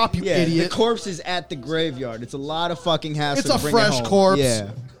on the top, you Yeah, idiot. the corpse is at the graveyard. It's a lot of fucking hassle. It's a to bring fresh it home. corpse. Yeah.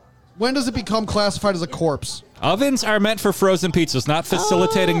 When does it become classified as a corpse? Ovens are meant for frozen pizzas, not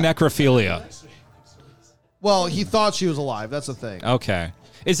facilitating necrophilia. Well, he thought she was alive. That's the thing. Okay,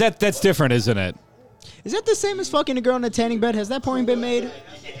 that's different, isn't it? Is that the same as fucking a girl in a tanning bed? Has that porn been made?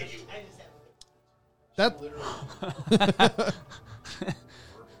 That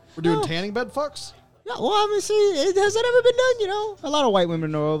we're doing tanning bed fucks. Yeah, well, I mean, see, has that ever been done? You know, a lot of white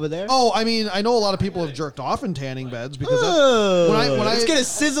women are over there. Oh, I mean, I know a lot of people have jerked off in tanning beds because Oh, when I it's gonna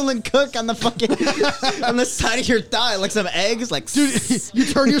sizzle and cook on the fucking on the side of your thigh like some eggs, like dude, you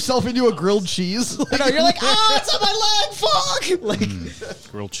turn yourself into a grilled cheese. you're like, oh, it's on my leg, fuck! Like,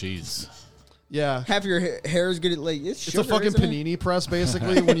 Grilled cheese. Yeah, half your hair is gonna like it's sugar, a fucking isn't it? panini press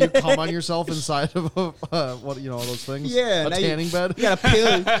basically when you come on yourself inside of a what those things. Yeah, a now tanning bed. You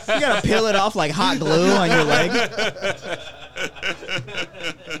gotta peel it off like hot glue on your leg.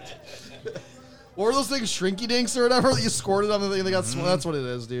 What were those things, shrinky dinks or whatever that you squirted on the thing? They got that's what it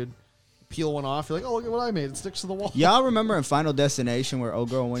is, dude. Peel one off. You're like, oh, look at what I made. It sticks to the wall. Y'all remember in Final Destination where old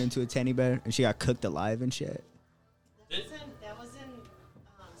girl went into a tanning bed and she got cooked alive and shit?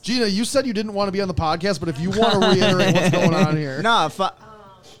 Gina, you said you didn't want to be on the podcast, but if you want to reiterate what's going on here, Nah, Gina,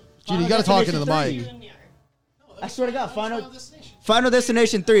 you got to talk into the mic. I swear to God, Final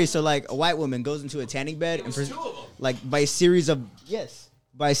Destination 3. So like a white woman goes into a tanning bed and by a series of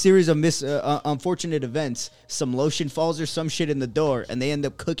unfortunate events, some lotion falls or some shit in the door, and they end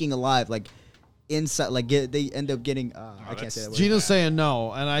up cooking alive, like inside, like they end up getting. I can't say that word. Gina's saying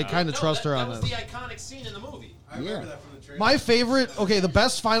no, and I kind of trust her on That this. was the iconic scene in the movie. I remember that from the trailer. My favorite, the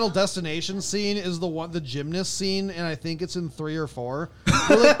best Final Destination scene is the gymnast scene, and I think it's in 3 or 4.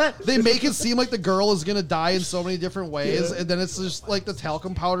 They make it seem like the girl is gonna die in so many different ways, and then it's just like the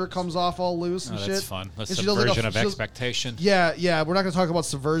talcum powder comes off all loose and shit. That's fun. The And she does, like, subversion of she does- expectation. Yeah, we're not gonna talk about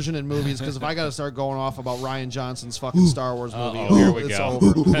subversion in movies because if I gotta start going off about Rian Johnson's fucking Star Wars movie, here we it's go.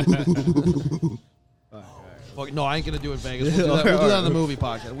 over. Fuck, no, I ain't gonna do it, Vegas. We'll do that on the movie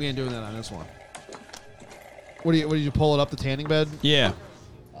podcast. We ain't doing that on this one. What did you pull it up the tanning bed? Yeah.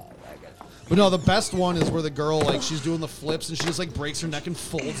 But no, the best one is where the girl like she's doing the flips and she just like breaks her neck and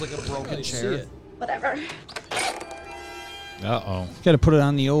folds like a broken chair. Whatever. Uh-oh. Got to put it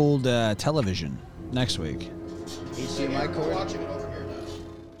on the old television next week. HDMI cord. Watching it over here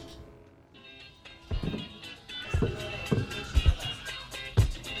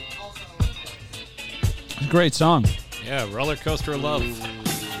now. Great song. Yeah, Roller Coaster of Love.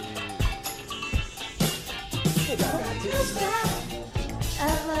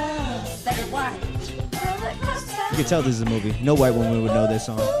 You can tell this is a movie. No white woman would know this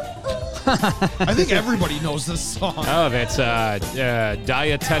song. I think everybody knows this song. Oh, that's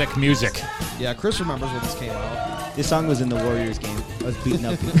dietetic music. Yeah, Chris remembers when this came out. This song was in the Warriors game. I was beating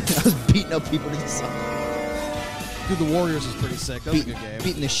up people. I was beating up people to this song. Dude, the Warriors is pretty sick. That was a good game.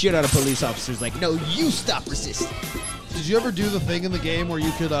 Beating the shit out of police officers. Like, no, you stop resisting. Did you ever do the thing in the game where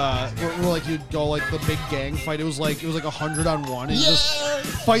you could, where like you'd go like the big gang fight? It was like 100-on-1, and you just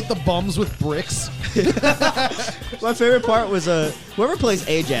fight the bums with bricks. My favorite part was whoever plays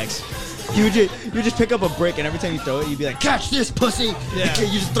Ajax. You just pick up a brick, and every time you throw it, you'd be like, "Catch this, pussy!" Yeah.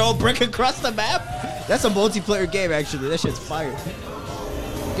 You just throw a brick across the map. That's a multiplayer game, actually. That shit's fire.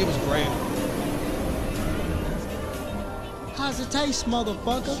 The game was great. How's it taste,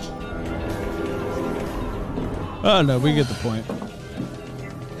 motherfucker? Oh, no, we get the point.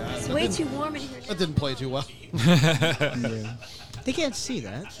 It's way too warm in here. That didn't play too well. Yeah. They can't see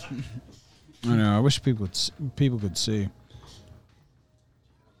that. I know. I wish people could see.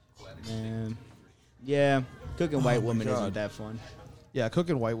 Man. Yeah, cooking white women isn't that fun. Yeah,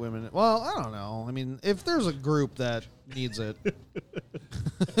 cooking white women. Well, I don't know. I mean, if there's a group that needs it,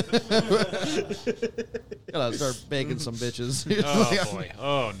 gotta start baking some bitches. Oh, boy.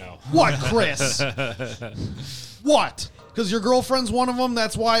 Oh, no. What, Chris? What? Because your girlfriend's one of them?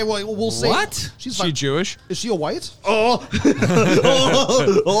 That's why we'll say... What? She's she Jewish? Is she a white? Oh.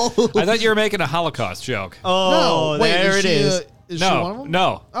 I thought you were making a Holocaust joke. Oh, no. Wait, there it is. Is she one of them?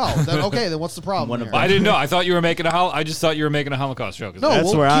 No. Oh, then okay. Then what's the problem? I didn't know. I thought you were making I just thought you were making a Holocaust joke. No, That's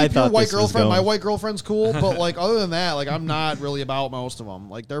we'll where I keep your thought white this was girlfriend. going. My white girlfriend's cool, but like other than that, like I'm not really about most of them.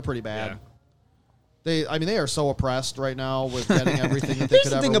 Like they're pretty bad. Yeah. They are so oppressed right now with getting everything that they Here's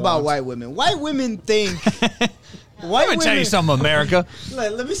could the ever thing about want. white women. White women think. Let me tell you something, America.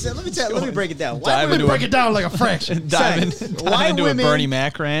 Let me break it down. Dive White into women Break it down like a fraction. Dive White into women- a Bernie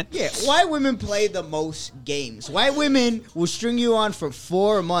Mac rant. Yeah, white women play the most games. White women will string you on for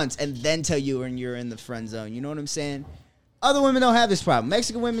 4 months and then tell you when you're in the friend zone. You know what I'm saying? Other women don't have this problem.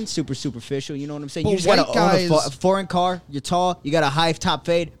 Mexican women, super superficial. You know what I'm saying? But You just gotta white own a foreign car. You're tall. You got a high top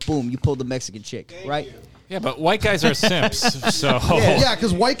fade. Boom, you pulled the Mexican chick, right? Yeah, but white guys are simps, so... Yeah,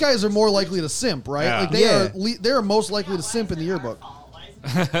 because white guys are more likely to simp, right? Yeah. Like they are most likely to simp in the yearbook.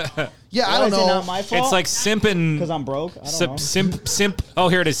 Yeah, I Why don't is it know. not my fault? It's like simping... Because I'm broke. I don't know. Simp. Oh,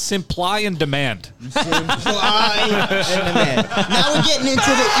 here it is. Supply and demand. Supply and demand. Now we're getting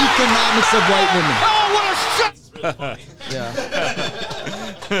into the economics of white women. Yeah.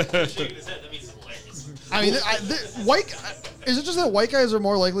 I mean, white. Is it just that white guys are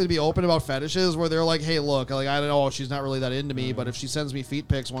more likely to be open about fetishes, where they're like, "Hey, look, like I don't know, she's not really that into me, but if she sends me feet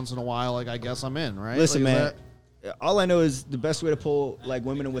pics once in a while, like I guess I'm in, right?" Listen, like, man. All I know is the best way to pull like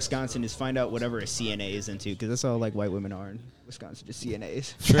women in Wisconsin is find out whatever a CNA is into, because that's all like white women are in Wisconsin, just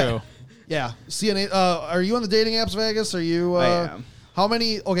CNAs. True. Yeah, CNA. Are you on the dating apps, Vegas? Are you? I am. How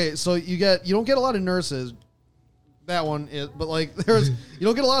many? Okay, so you don't get a lot of nurses. That one is, but like you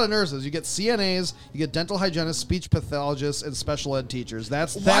don't get a lot of nurses. You get CNAs, you get dental hygienists, speech pathologists, and special ed teachers. Why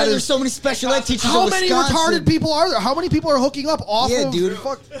are there so many special ed teachers? How in many Wisconsin? retarded people are there? How many people are hooking up off of? Dude. You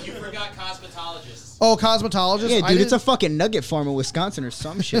forgot cosmetologists. Oh, cosmetologists. Yeah, dude, it's a fucking nugget farm in Wisconsin or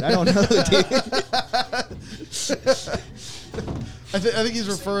some shit. I don't know, dude. I think he's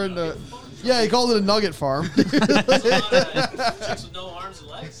referring to. Yeah, he called it a nugget farm. Chicks with no arms and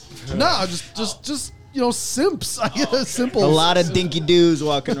legs. No, just. Simps. I guess simple. A lot of dinky dudes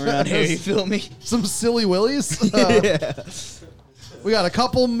walking around here. You feel me? Some silly willies. Yeah. We got a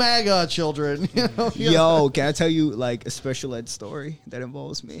couple MAGA children. Yo, can I tell you like a special ed story that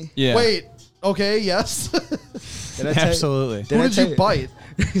involves me? Yeah. Wait. Okay. Yes. Did I tell Absolutely. Who did you bite?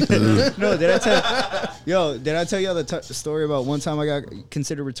 No, did I tell? Yo, did I tell y'all the story about one time I got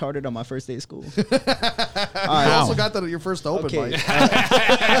considered retarded on my first day of school? All right, You also got that at your first open Okay. mic.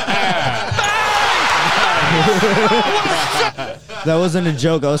 That wasn't a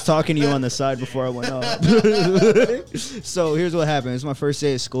joke. I was talking to you on the side before I went up. So here's what happened. It was my first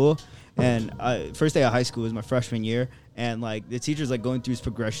day of school, and first day of high school was my freshman year. And like the teacher's like going through his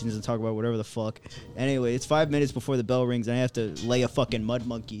progressions and talk about whatever the fuck. Anyway, it's 5 minutes before the bell rings, and I have to lay a fucking mud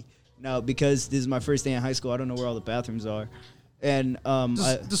monkey No, because this is my first day in high school. I don't know where all the bathrooms are. And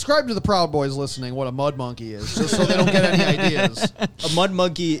describe to the Proud Boys listening what a mud monkey is, just so they don't get any ideas. A mud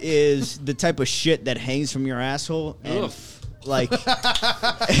monkey is the type of shit that hangs from your asshole. And Oof. Like,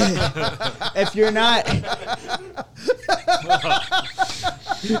 if you're not...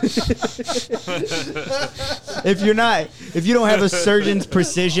 if you don't have a surgeon's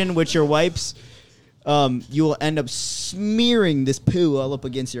precision with your wipes, you will end up smearing this poo all up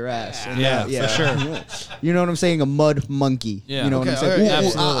against your ass. Yeah, for sure. You know what I'm saying? A mud monkey. Yeah. You know what I'm saying? Right.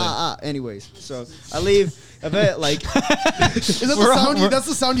 Absolutely. Anyways, so I leave. I bet like Is that the sound? That's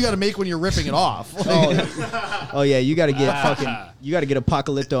the sound you got to make when you're ripping it off. Oh yeah, you got to get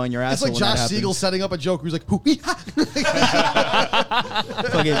apocalypto on your It's asshole. like Josh Siegel setting up a joke. Who's like, fucking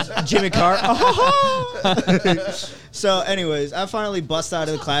Jimmy Carr. So, anyways, I finally bust out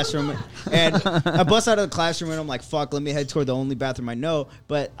of the classroom, and I'm like, fuck, let me head toward the only bathroom I know.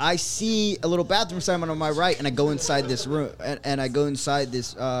 But I see a little bathroom sign on my right, and I go inside this room, and I go inside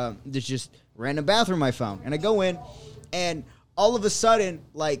this just random bathroom I found, and I go in, and all of a sudden,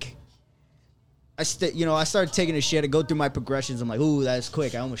 like, I started taking a shit. I go through my progressions. I'm like, ooh, that's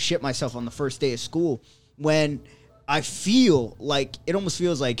quick. I almost shit myself on the first day of school when I feel like it almost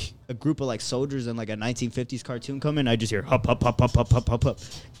feels like a group of like soldiers in like a 1950s cartoon come in. I just hear hup, hup, hup, hup, hup, hup, hup, hup.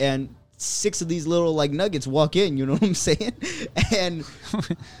 And 6 of these little like nuggets walk in, you know what I'm saying? And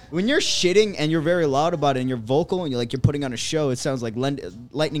when you're shitting and you're very loud about it and you're vocal and you're putting on a show, it sounds like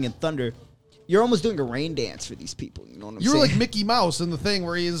lightning and thunder. You're almost doing a rain dance for these people. You know what I'm saying? You were like Mickey Mouse in the thing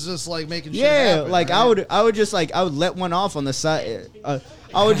where he's just like making shit yeah, happen. Like right? I would let one off on the side. I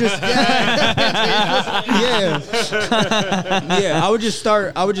would just I would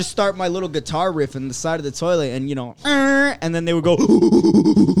just start my little guitar riff in the side of the toilet, and and then they would go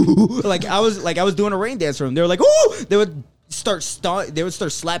like I was doing a rain dance for them. They were like, ooh, they would start slapping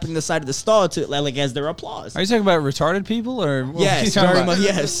the side of the stall to like as their applause. Are you talking about retarded people or yes, very much,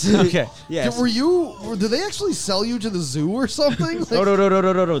 yes. Okay. Yes. Did they actually sell you to the zoo or something? Like,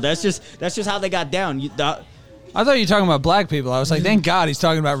 No. That's just how they got down. I thought you were talking about black people. I was like, thank God he's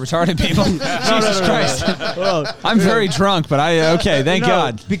talking about retarded people. Jesus Christ. Well, I'm very drunk, but thank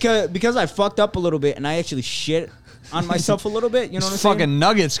God. Because I fucked up a little bit and I actually shit on myself a little bit. You know what I'm saying? Fucking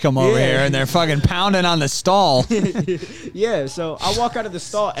nuggets come over here and they're fucking pounding on the stall. Yeah, so I walk out of the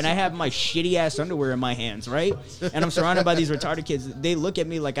stall and I have my shitty ass underwear in my hands, right? And I'm surrounded by these retarded kids. They look at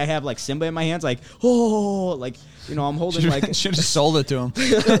me like I have like Simba in my hands, like, oh, like, I'm holding like... Should have sold it to him.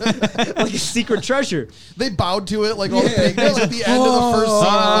 like a secret treasure. They bowed to it like all the pigmen at the end of the first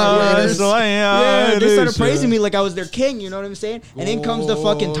scene. They started praising me like I was their king, you know what I'm saying? And in comes the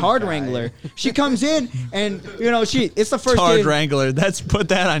fucking Tard Wrangler. She comes in and, it's the first Tard day. Wrangler. Put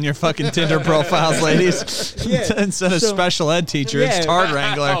that on your fucking Tinder profiles, ladies. Yeah. Instead of special ed teacher, it's Tard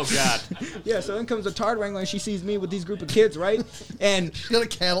Wrangler. Oh, God. Yeah, so in comes the Tard Wrangler and she sees me with these group of kids, right? And she's got a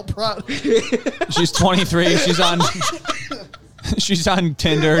cattle prod. She's 23. She's on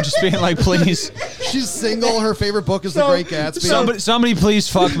Tinder, just being like, please. She's single. Her favorite book is The Great Gatsby. Somebody please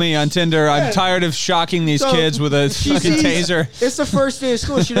fuck me on Tinder. I'm tired of shocking these kids with a fucking taser. It's the first day of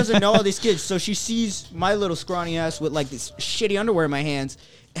school. She doesn't know all these kids. So she sees my little scrawny ass with like this shitty underwear in my hands.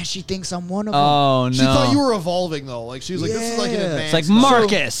 And she thinks I'm one of them. Oh, no. She thought you were evolving, though. Like, she was like, this is like an advanced. It's like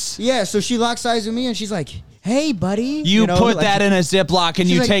Marcus. So she locks eyes with me and she's like, hey, buddy. You put that in a Ziploc and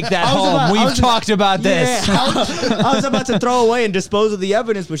you take that home. We've talked about this. I was about to throw away and dispose of the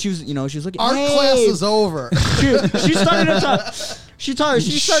evidence, but she was looking. Art class is over. She started to talk. She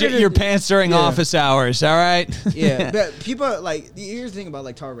shit your pants during office hours, all right? Yeah, but people like here's the thing about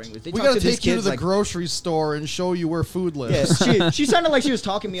like Tard Wranglers. We gotta take you to the grocery store and show you where food lives. Yeah, she sounded like she was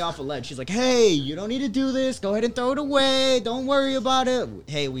talking me off a ledge. She's like, "Hey, you don't need to do this. Go ahead and throw it away. Don't worry about it.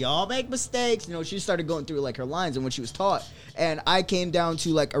 Hey, we all make mistakes." She started going through like her lines and what she was taught, and I came down to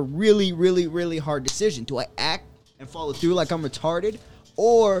like a really, really, really hard decision. Do I act and follow through like I'm retarded,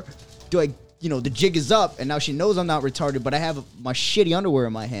 or do I? The jig is up, and now she knows I'm not retarded, but I have my shitty underwear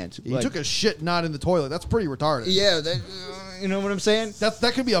in my hands. You took a shit not in the toilet. That's pretty retarded. Yeah, you know what I'm saying?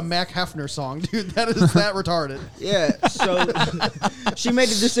 That could be a Mac Hefner song, dude. That is that retarded. Yeah, so she made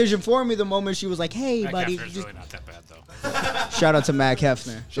the decision for me the moment she was like, hey, Mac buddy. Hefner's really not that bad, though. Shout out to Mac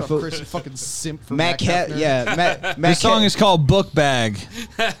Hefner. Shut up, Chris, you fucking simp for Mac Hefner. Yeah, the song is called Book Bag.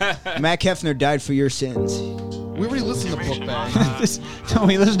 Mac Hefner died for your sins. We already listened to Book Bag.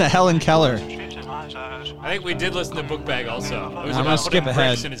 We listened to Helen Keller. I think we did listen to Book Bag also. It was I'm about gonna skip putting ahead.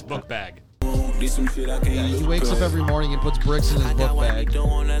 bricks in his book bag. Yeah, he wakes up every morning and puts bricks in his book bag.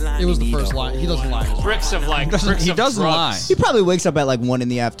 It was the first line. He doesn't lie. Bricks of like he doesn't lie. He probably wakes up at like 1 in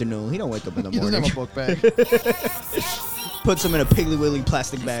the afternoon. He don't wake up in the morning. He doesn't have a book bag. puts them in a Piggly Wiggly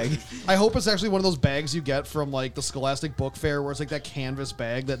plastic bag. I hope it's actually one of those bags you get from like the Scholastic Book Fair, where it's like that canvas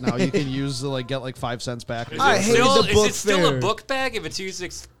bag that now you can use to like get like 5 cents back. Is it still a book bag if it's used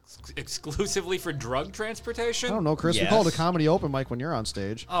exclusively for drug transportation? I don't know, Chris. We call it a comedy open mic when you're on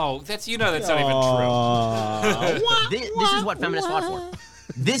stage. Oh, that's not even true. This is what feminists fought for.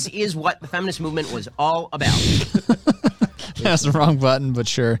 This is what the feminist movement was all about. That's the wrong button, but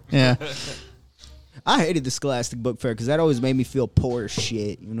sure. Yeah. I hated the Scholastic Book Fair because that always made me feel poor as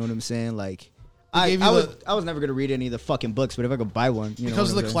shit. You know what I'm saying? Like, I was never gonna read any of the fucking books, but if I could buy one, you know because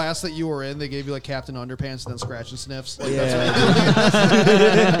of the saying? class that you were in, they gave you like Captain Underpants and then Scratch and Sniffs. Like,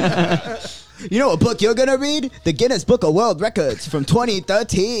 You know what book you're gonna read? The Guinness Book of World Records from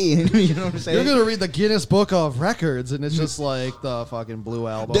 2013. You know what I'm saying? You're gonna read the Guinness Book of Records, and it's just like the fucking Blue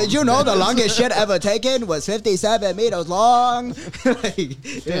Album. Did you know the longest shit ever taken was 57 meters long? That's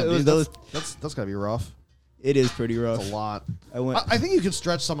gotta be rough. It is pretty rough. It's a lot. I think you could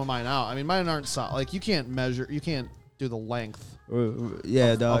stretch some of mine out. I mean, mine aren't like you can't measure. You can't do the length. Of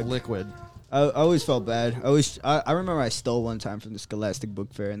liquid. I always felt bad. I remember I stole one time from the Scholastic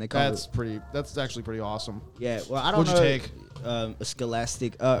Book Fair, and they called That's actually pretty awesome. Yeah. Well, I don't know. What'd you take? A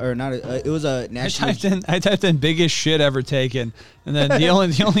Scholastic, or not? It was a national. I typed in biggest shit ever taken, and then the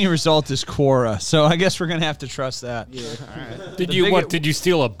only result is Quora. So I guess we're gonna have to trust that. Yeah. All right. Did you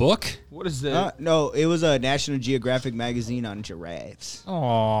steal a book? What is that? No, it was a National Geographic magazine on giraffes.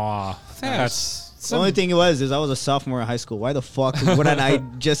 Aw, that's. The only thing is I was a sophomore in high school. Why the fuck wouldn't I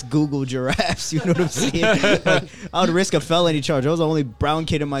just Google giraffes? You know what I'm saying? Like, I would risk a felony charge. I was the only brown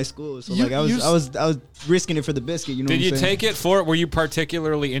kid in my school, so I was risking it for the biscuit. You know? Did you take it for? Were you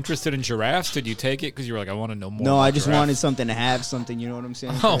particularly interested in giraffes? Did you take it because you were like, I want to know more? No, I just wanted something to have something. You know what I'm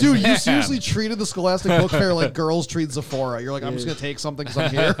saying? Oh, dude, man. you seriously treated the Scholastic Book Fair like girls treat Sephora. You're like, I'm just gonna take something because I'm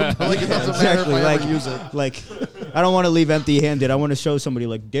here. Like, it doesn't matter if I ever use it. Like, I don't want to leave empty-handed. I want to show somebody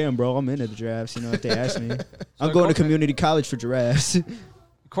like, damn, bro, I'm into the giraffes. You know, if they ask me. I'm going to community college for giraffes.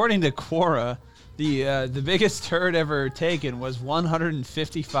 According to Quora, the biggest turd ever taken was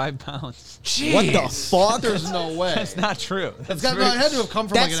 155 pounds. Jeez. What the fuck? There's no way. That's not true. It had to have come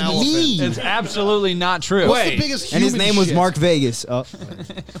from like an elephant. It's absolutely not true. What's the biggest human and his name was shit? Mark Vegas. Oh.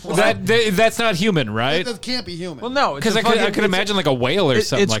 That's not human, right? That can't be human. Well, no, because I could imagine like a whale or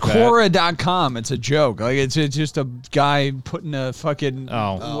something like that. It's Quora.com. It's a joke. Like it's just a guy putting a fucking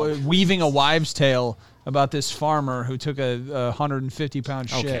weaving a wives' tale about this farmer who took a 150-pound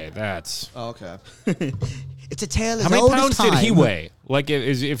shit. Okay, that's okay. It's a tale. How many pounds did he weigh? Like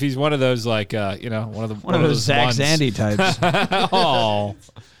if he's one of those like one of those Zach ones. Zandy types. Oh,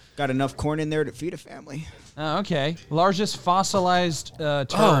 got enough corn in there to feed a family. Oh, okay. Largest fossilized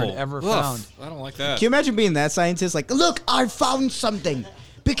turd ever found. I don't like that. Can you imagine being that scientist? Like, look, I found something.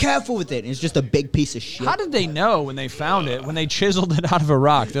 Be careful with it. And it's just a big piece of shit. How did they know when they found it, when they chiseled it out of a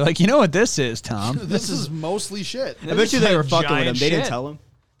rock? They're like, you know what this is, Tom? This is mostly shit. I bet you they were fucking with him. They didn't shit. tell him.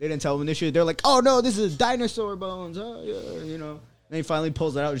 They didn't tell him this shit. They're like, oh, no, this is dinosaur bones. Oh, yeah, you know. And he finally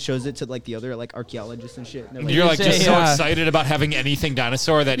pulls it out and shows it to like the other like archaeologists and shit. And you're like just so excited about having anything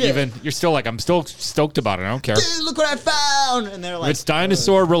dinosaur that even you're still like, I'm still stoked about it. I don't care. Dude, look what I found. And they're like, if it's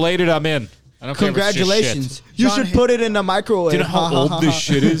dinosaur related, I'm in. I don't Congratulations. care. You should put it in the microwave. Do you know how old this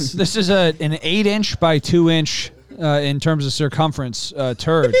shit is? This is an 8-inch by 2-inch in terms of circumference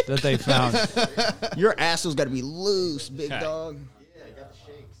turd that they found. Your asshole's got to be loose, big dog.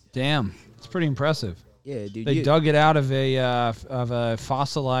 Damn, it's pretty impressive. Yeah, dude. They dug it out of a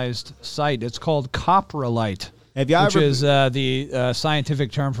fossilized site. It's called coprolite. Which is the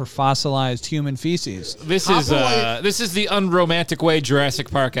scientific term for fossilized human feces. This is the unromantic way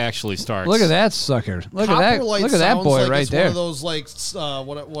Jurassic Park actually starts. Look at that sucker! Look at that! Look at that boy right there. One of those like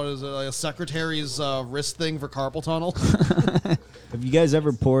what is it? Like a secretary's wrist thing for carpal tunnel. Have you guys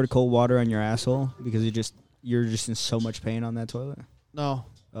ever poured cold water on your asshole because you're just in so much pain on that toilet? No.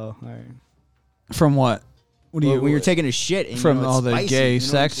 Oh, all right. From what? What do you? When you're taking a shit and from you know, all the spicy, gay you know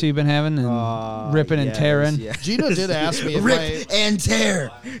sex you've been having and ripping and tearing. Yeah. Gina did ask me if rip and tear,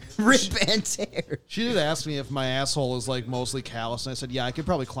 rip and tear. She did ask me if my asshole is like mostly callous, and I said, yeah, I could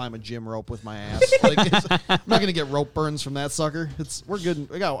probably climb a gym rope with my ass. Like, I'm not gonna get rope burns from that sucker. We're good.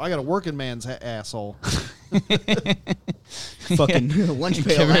 I got a working man's asshole. Fucking lunch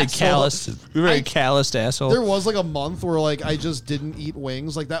pail very asshole. calloused asshole. There was like a month where like I just didn't eat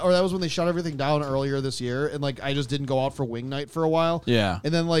wings like that, or that was when they shut everything down earlier this year, and like I just didn't go out for wing night for a while. Yeah,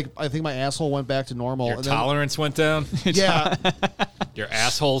 and then like I think my asshole went back to normal. Your and tolerance went down. Yeah, your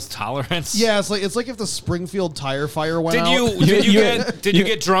asshole's tolerance. Yeah, it's like if the Springfield tire fire went out. Did you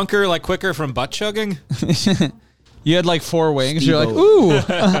get drunker like quicker from butt chugging? You had like 4 wings. Steve-O. You're like,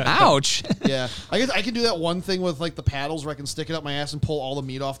 ooh, ouch. Yeah, I guess I can do that one thing with like the paddles where I can stick it up my ass and pull all the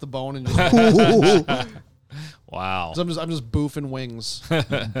meat off the bone and just. Wow. I'm just boofing wings.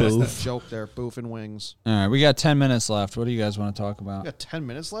 Boof. Joke there, boofing wings. All right, we got 10 minutes left. What do you guys want to talk We about? got 10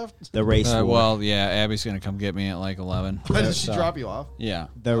 minutes left. The race war. Well, yeah, Abby's going to come get me at like 11. Why did she So, drop you off? Yeah.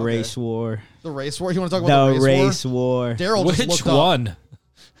 The race war. The race war. You want to talk about The race war. Daryl just Which looked up. one?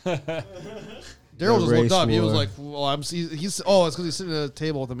 Daryl just looked up. He was war. like, "Well, he's oh, it's because he's sitting at a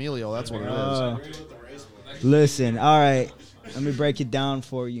table with Emilio. That's what it is." Listen, all right. Let me break it down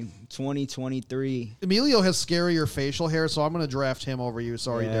for you. 2023. Emilio has scarier facial hair, so I'm going to draft him over you.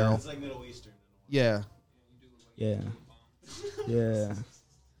 Sorry, Yeah. Daryl. It's like Middle Eastern. Yeah. Yeah. Yeah.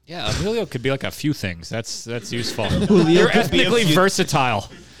 Yeah, Emilio could be like a few things. That's useful. Julio You're could be a ethnically few- versatile.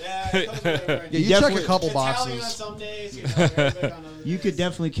 Yeah, you check a couple boxes. Some days, Arabic on You could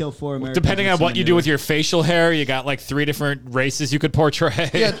definitely kill 4 Americans. Depending on with what you do with cinnamon. your facial hair, you got like 3 different races you could portray.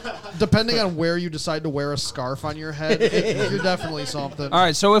 Yeah, depending on where you decide to wear a scarf on your head, you're definitely something. All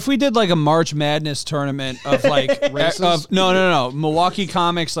right, so if we did like a March Madness tournament of like Races? no, Milwaukee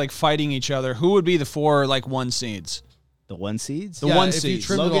comics like fighting each other, who would be the 4 like 1 seeds? The 1 seeds? The Yeah, 1 if you seeds.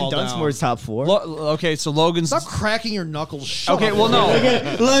 trim it Logan all down. Dunsmore's top 4. Okay, so Logan's. Stop cracking your knuckles. Shut Okay, up. well, no.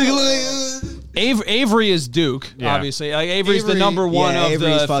 Look. Avery is Duke, Yeah. obviously. Like, Avery's the Avery- number 1 Yeah, of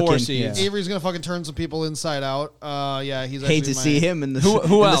Avery's the 4 fucking- seeds. yeah. Avery's gonna fucking turn some people inside out. Yeah, he's Hate actually to see him in the. Who in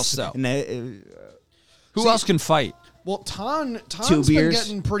the- else, though? in the- Who else can fight? Well, Ton's 2 been beers.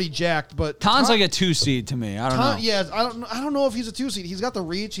 getting pretty jacked, but Ton's Ton- like a 2 seed to me. I don't know. Yeah, I don't know if he's a 2 seed. He's got the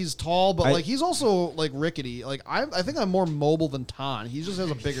reach. He's tall, but like he's also like rickety. Like I think I'm more mobile than Ton. He just has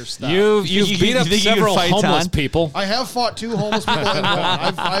a bigger step. You've You beat up think you can several fight homeless Ton? people. I have fought 2 homeless people and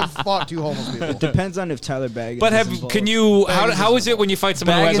won. I've fought 2 homeless people. Depends on if Tyler Baggins. But is involved. can you? Baggins How is is it when you fight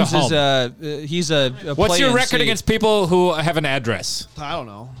someone who has a home? Baggins is he's a What's your play-in record seed. against people who have an address? I don't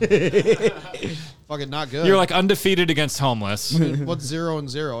know. Fucking not good. You're like undefeated against homeless. What's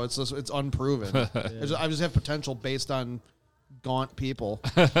 0-0? It's unproven. I just have potential based on gaunt people.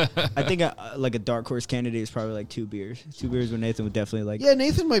 I think like a dark horse candidate is probably like 2 beers. 2 beers with Nathan would definitely like. Yeah,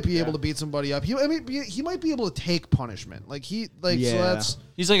 Nathan might be able to beat somebody up. He might be able to take punishment. So that's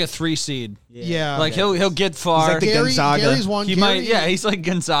He's like a 3 seed. yeah. Like he'll get far. He's like the Gonzaga. Gary's one. He Gary, might, yeah, he's like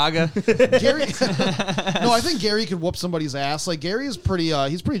Gonzaga. Gary. No, I think Gary could whoop somebody's ass. Like Gary is pretty.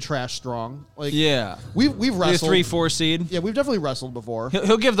 He's pretty trash strong. Like Yeah. we've He's a wrestled. 3-4 seed. Yeah, we've definitely wrestled before.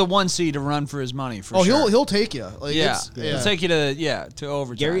 He'll give the 1 seed a run for his money for Oh, sure. he'll take you. Like Yeah. yeah. He'll take you to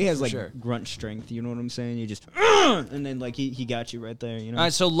overtime. Gary has for like sure. grunt strength. You know what I'm saying? You just and then like he got you right there. You know. All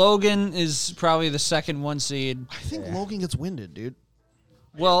right, so Logan is probably the second 1 seed. I think Logan gets winded, dude.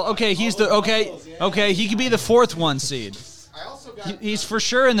 Well, okay, he's the okay. He could be the 4th 1 seed. I also got. He's for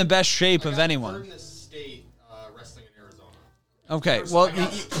sure in the best shape of anyone. This state wrestling in Arizona. Okay, well,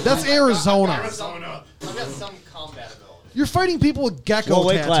 That's Arizona. Arizona. I've got some combat ability. You're fighting people with gecko What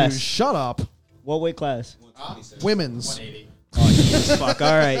weight tattoos. class? Shut up. What weight class? Women's. 180. Oh, fuck.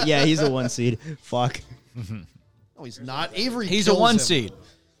 All right. Yeah, he's a 1 seed. Fuck. No, he's not. Avery. he's a kills 1 him. seed.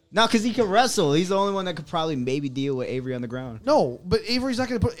 No, because he can wrestle. He's the only one that could probably maybe deal with Avery on the ground. No, but Avery's not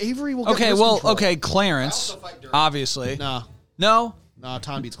going to put. Avery will. Get Okay, wrist well, control. okay, Clarence, obviously. Nah, No,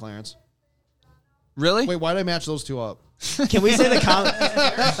 Tom beats Clarence. really? Wait, why did I match those 2 up? Can we say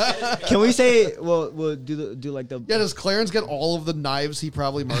the Can we say we'll do like the Yeah, does Clarence get all of the knives he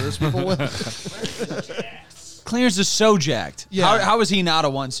probably murders people with? Clarence is so jacked. Yeah. How is he not a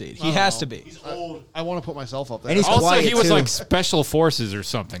 1 seed? He has to be. I want to put myself up there. And he's Also, quiet, he was too. like special forces or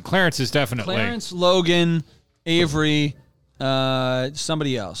something. Clarence is definitely. Clarence, Logan, Avery,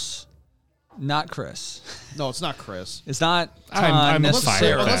 somebody else. Not Chris. No, it's not Chris. It's not I'm Unless, fine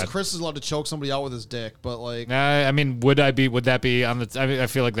with unless that. Chris is allowed to choke somebody out with his dick, but like, I mean, would that be on the? I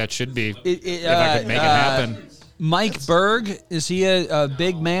feel like that should be. If I could make it happen. Mike Berg, is he a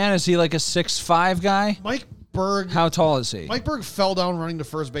big man? Is he like a 6'5" guy? Mike Berg. How tall is he? Mike Berg fell down running to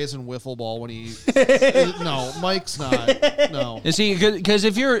first base in wiffle ball when he. No, Mike's not. No. Is he? Because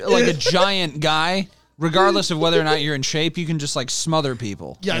if you're like a giant guy, regardless of whether or not you're in shape, you can just like smother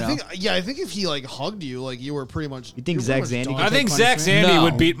people. Yeah, you know? I think if he like hugged you, like you were pretty much. You think were Zach pretty much Zandy done. I think Zach Zandy No.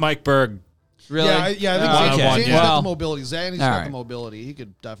 would beat Mike Berg. Really? Yeah, I think Okay. Zandy's Well, got the mobility. Zandy's all got right. the mobility. He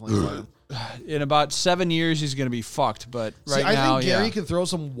could definitely fight him. in about 7 years he's going to be fucked. But right now, I think Gary can throw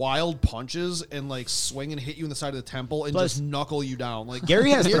some wild punches and like swing and hit you in the side of the temple and just knuckle you down. Like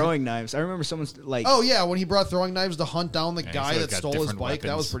Gary has throwing knives. I remember someone's like, oh yeah, when he brought throwing knives to hunt down the guy that stole his bike,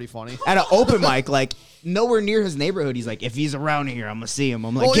 that was pretty funny. At an open mic, like nowhere near his neighborhood. He's like, if he's around here, I'm gonna see him.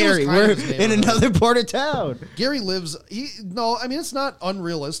 I'm like, Gary, we're in another part of town. Gary lives. I mean, it's not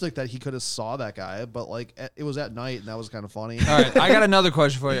unrealistic that he could have saw that guy, but like it was at night and that was kind of funny. All right, I got another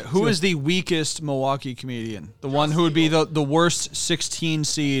question for you. Who is the weakest Milwaukee comedian? The one who would be the worst 16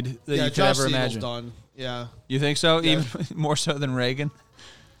 seed that you could Josh ever Siegel's imagine? Done. Yeah. You think so? Yeah. Even more so than Reagan?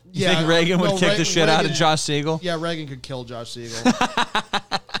 You Yeah, think Reagan would kick the shit out of Reagan- Josh Siegel? Yeah, Reagan could kill Josh Siegel.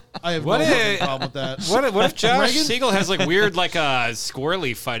 I have no fucking problem with that. What if Josh Reagan? Siegel has like weird like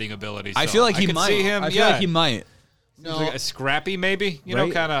squirrely fighting abilities? I though? feel like he could might. See him, I feel like he might. No, like a scrappy maybe. You know,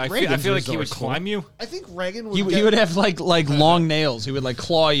 Right. kind of. I feel like he would climb you. I think Reagan would. He would have like long nails. He would like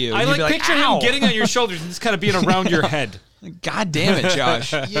claw you. I and you'd like be picture "Ow!" him getting on your shoulders and just kind of being around your head. God damn it,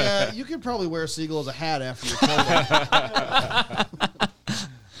 Josh. Yeah, you could probably wear Siegel as a hat after you kill him.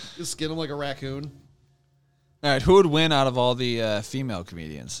 Just skin him like a raccoon. All right, who would win out of all the female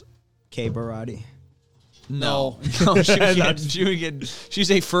comedians? Kay Barati. No, she would get. She's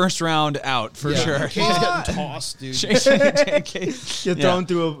a first round out for sure. Kay's getting tossed, dude. Get thrown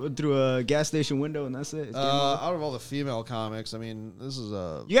through a gas station window, and that's it. It's game over. Out of all the female comics, I mean, this is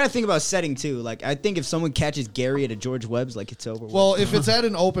a. You got to think about setting too. Like, I think if someone catches Gary at a George Webb's, like it's over. Well, if it's at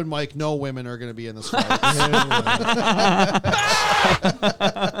an open mic, no women are going to be in this fight.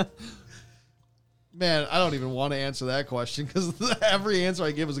 Man, I don't even want to answer that question because every answer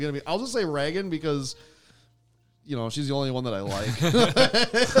I give is going to be. I'll just say Reagan because, you know, she's the only one that I like.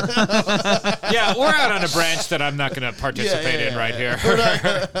 Yeah, we're out on a branch that I'm not going to participate in right here.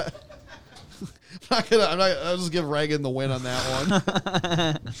 I'll just give Reagan the win on that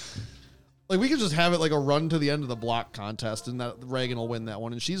one. Like, we could just have it like a run to the end of the block contest, and that Reagan will win that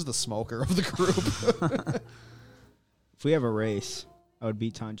one, and she's the smoker of the group. If we have a race, I would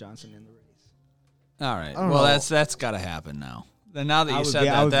beat Tom Johnson in the race. All right. I don't Well, know. that's got to happen now. Then now that I you would said be-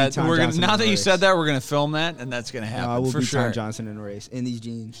 I would that, beat Tom we're gonna, Johnson now in that the you race. said that, we're gonna film that, and that's gonna happen No, I will for beat sure. Tom Johnson in the race in these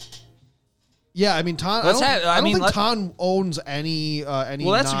jeans. Yeah, I mean, Tom. Let's I have- don't I mean, think let- Tom owns any.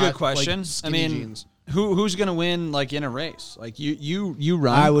 Well, that's a good not, question. Like, I skinny mean, jeans. who's gonna win like in a race? Like you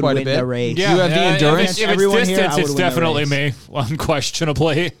run I would quite win a bit. the race. You have the endurance. If it's Everyone here, distance, I would it's win the definitely race. me,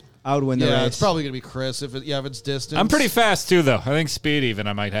 unquestionably. I would win the Yeah, race. it's probably gonna be Chris. If it's distance, I'm pretty fast too, though. I think speed even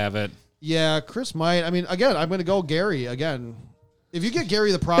I might have it. Yeah, Chris might. I mean, again, I'm gonna go Gary again. If you get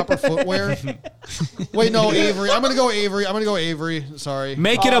Gary the proper footwear. Wait, no, Avery. I'm gonna go Avery. Sorry.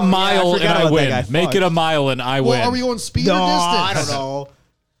 Make it a mile and forgot I about that win. guy. Make Fuck. it a mile and I Well, win. are we going speed No, or distance? I don't know.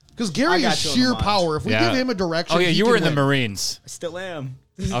 Because Gary I is got you on sheer the miles. power. If we Yeah. give him a direction, Oh yeah, he you can were in the win. Marines. I still am.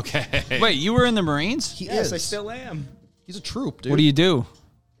 Okay. Wait, you were in the Marines? He Yes, is. I still am. He's a troop, dude. What do you do?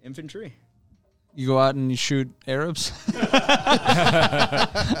 Infantry. You go out and you shoot Arabs?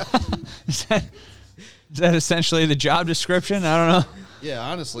 Is that essentially the job description? I don't know. Yeah,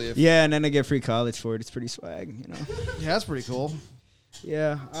 honestly. Yeah, and then I get free college for it. It's pretty swag, you know. Yeah, that's pretty cool.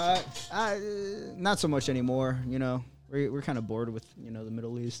 Yeah, not so much anymore. You know, we're kind of bored with the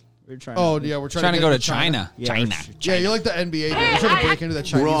Middle East. We're trying. We're trying to to go get to China. Yeah, China. Yeah, you're like the NBA, dude. You're trying to break into that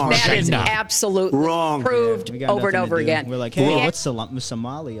Chinese Wrong. market. That is China. absolutely Wrong. proved we got over and nothing to over do. again. We're like, hey, what's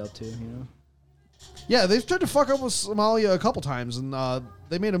Somali up to? You know. Yeah, they've tried to fuck up with Somalia a couple times, and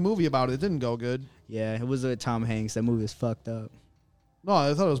they made a movie about it. It didn't go good. Yeah, it was Tom Hanks. That movie was fucked up. No,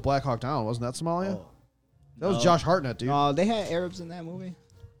 I thought it was Black Hawk Down. Wasn't that Somalia? Oh. That was No. Josh Hartnett, dude. No, they had Arabs in that movie.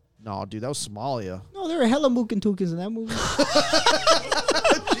 No, dude, that was Somalia. No, there were hella Mook and Tukins in that movie.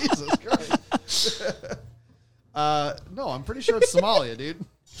 Jesus Christ. No, I'm pretty sure it's Somalia, dude.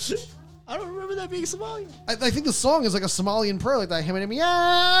 I don't remember that being Somalia. I think the song is like a Somalian prayer, like that.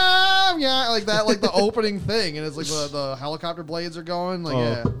 Yeah, like that, like the opening thing, and it's like the helicopter blades are going, like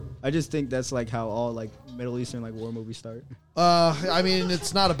yeah. I just think that's like how all like Middle Eastern like war movies start. I mean,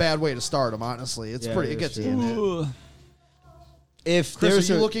 it's not a bad way to start them, honestly. It's Yeah, pretty. It that's gets you true. in it. If Chris,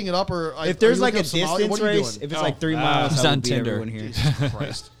 there's are you a, looking it up, or if there's are like you a looking up Somalia? distance What are you race, doing? if it's like 3 miles, he's I on would beat Tinder. everyone here. Jesus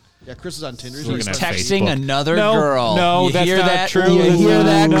Christ. Yeah, Chris is on Tinder. He's Looking really at Texting Facebook. another No, girl. no, You that's hear not that? true. You hear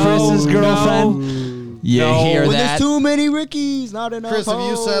that, No, Chris's no. girlfriend? You No. hear When that? there's too many Rickies, not enough. Chris, have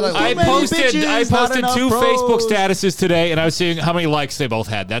you hoes. said I Too many posted bitches, not two enough Facebook pros. statuses today, and I was seeing how many likes they both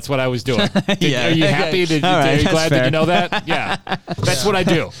had. That's what I was doing. Yeah, Are you okay. happy? All right, Are you that's glad? Did fair. you know that? Yeah, that's what I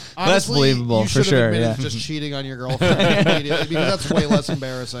do. That's believable, you for should have sure, admitted yeah. Just cheating on your girlfriend immediately, because that's way less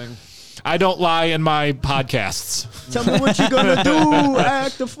embarrassing. I don't lie in my podcasts. Tell me what you gonna do.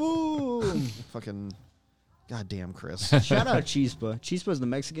 Act the fool. Fucking. God damn, Chris. Shout out Chispa. Chispa's the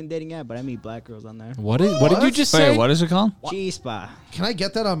Mexican dating app, but I meet black girls on there. What did you just say? Wait, what is it called? Chispa. Can I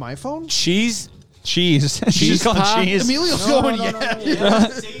get that on my phone? Cheese. She's calling cheese. Emilio's going, yeah.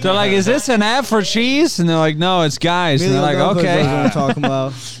 They're like, is this an app for cheese? And they're like, no, it's guys. And they're like, okay. What I'm talking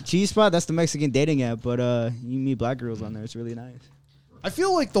about. Cheese Spot, that's the Mexican dating app, but you meet black girls on there. It's really nice. I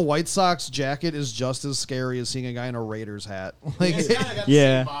feel like the White Sox jacket is just as scary as seeing a guy in a Raiders hat. Like,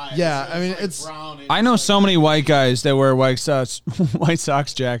 yeah. I mean, it's. I know so many white guys that wear White Sox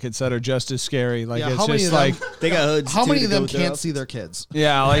jackets that are just as scary. Like, Yeah, it's just like they got hoods. How many of them can't see their kids?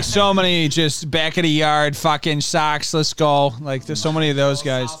 Yeah, like so many just back of the yard fucking socks. Let's go. Like there's so many of those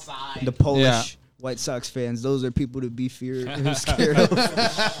guys. The Polish White Sox fans, those are people to be scared of.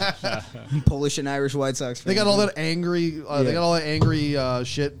 Polish and Irish White Sox fans. They got all that angry. They got all that angry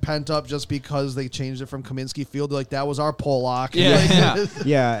shit pent up just because they changed it from Kaminsky Field. They're like, that was our Pollock. Yeah,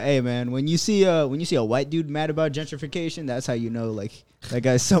 yeah. Hey man, when you see a white dude mad about gentrification, that's how you know like that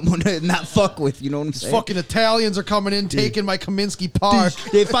guy's someone to not fuck with. You know what I'm saying? Fucking Italians are coming in, taking my Kaminsky Park.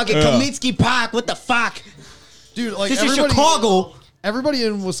 They fucking Kaminsky Park. What the fuck, dude? Like this is Chicago. Everybody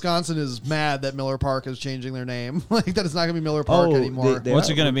in Wisconsin is mad that Miller Park is changing their name. Like that it's not going to be Miller Park anymore. What's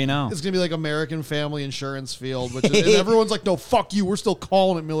it going to be now? It's going to be like American Family Insurance Field, which is, and everyone's like, no, fuck you. We're still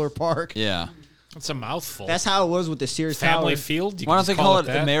calling it Miller Park. Yeah. That's a mouthful. That's how it was with the Sears Family Tower. Field? Why don't they call it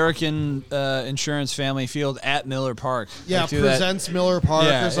American Insurance Family Field at Miller Park? Yeah, like presents Miller Park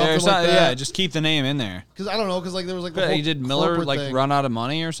or something like that. Yeah, just keep the name in there. Because I don't know, because like there was like the whole did Miller corporate like thing. run out of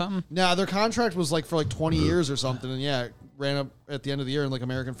money or something? Nah, their contract was like for like 20 years or something, and yeah, it ran up at the end of the year, and like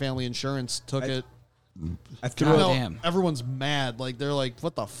American Family Insurance took it. I threw know, damn. Everyone's mad. Like they're like,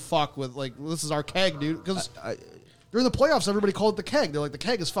 what the fuck with like this is our keg, dude? Because during the playoffs, everybody called it the keg. They're like, the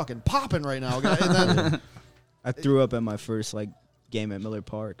keg is fucking popping right now. And then I threw up at my first like game at Miller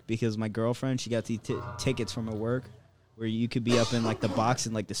Park because my girlfriend, she got these tickets from her work where you could be up in like the box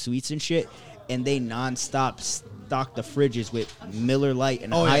and like the suites and shit, and they nonstop stock the fridges with Miller Lite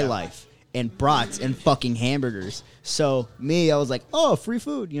and High Life and brats and fucking hamburgers. So I was like, oh, free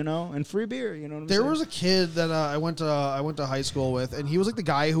food, you know, and free beer, you know what I'm saying? there was a kid that I went to high school with, and he was like the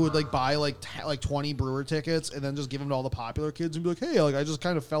guy who would like buy like 20 Brewer tickets and then just give them to all the popular kids and be like, hey, like I just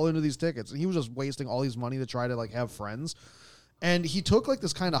kind of fell into these tickets, and he was just wasting all these money to try to like have friends. And he took like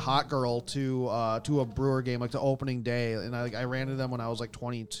this kind of hot girl to a Brewer game, like to opening day, and I ran into them when I was like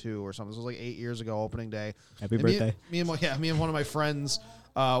 22 or something. This was like 8 years ago, opening day. Happy birthday! Me and one of my friends,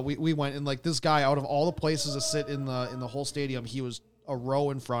 we went, and like this guy, out of all the places to sit in the whole stadium, he was a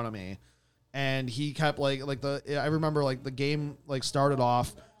row in front of me, and he kept I remember like the game like started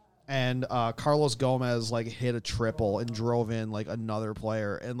off, and Carlos Gomez like hit a triple and drove in like another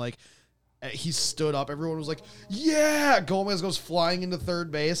player, and like. He stood up. Everyone was like, yeah. Gomez goes flying into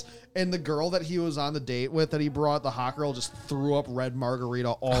third base. And the girl that he was on the date with that he brought, the hot girl, just threw up red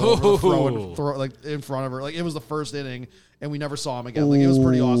margarita all over like in front of her. Like it was the first inning, and we never saw him again. Like it was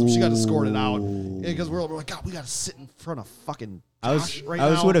pretty awesome. She got escorted out because we're like, God, we got to sit in front of fucking Josh right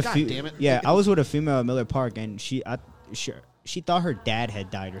now. Damn it. Yeah, I was with a female at Miller Park, and she thought her dad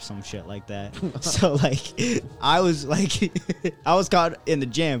had died or some shit like that. So like, I was caught in the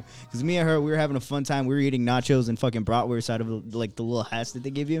gym because me and her, we were having a fun time. We were eating nachos and fucking bratwurst out of like the little hats that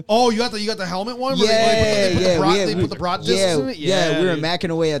they give you. Oh, you got the helmet one? Yeah, They put the brat discs in it? Yeah, we were macking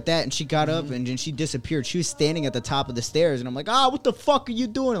away at that, and she got up and then she disappeared. She was standing at the top of the stairs, and I'm like, what the fuck are you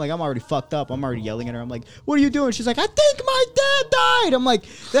doing? Like, I'm already fucked up. I'm already yelling at her. I'm like, what are you doing? She's like, I think my dad died. I'm like,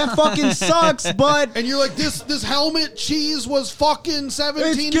 that fucking sucks, bud. And you're like, this helmet cheese was fucking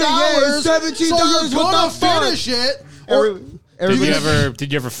 $17. $17. So you're gonna finish it.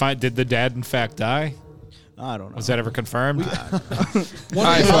 Did you ever find? Did the dad in fact die? I don't know. Was that ever confirmed?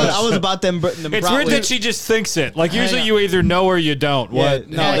 I was about them. It's weird that she just thinks it. Like usually you either know or you don't. What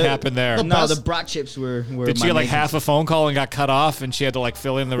happened there? The brat chips were. Did she get like half a phone call and got cut off, and she had to like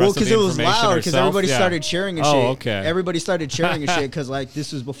fill in the rest of the information herself? Well, because it was loud. Because everybody started cheering and shit. Oh, okay. Everybody started cheering and shit because like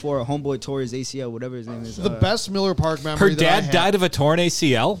this was before a homeboy tore his ACL, whatever his name is. The best Miller Park memory. Her dad died of a torn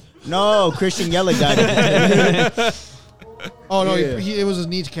ACL. No, Christian Yelich died. Oh no, it was his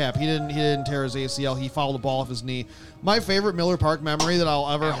kneecap. He didn't tear his ACL. He fouled the ball off his knee. My favorite Miller Park memory that I'll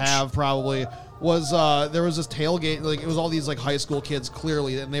ever have probably was there was this tailgate. Like it was all these like high school kids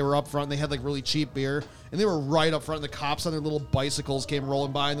clearly, and they were up front. And they had like really cheap beer, and they were right up front. And the cops on their little bicycles came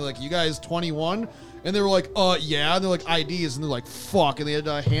rolling by, and they're like, "You guys 21?" And they were like, yeah." And they're like, IDs, and they're like, "Fuck!" And they had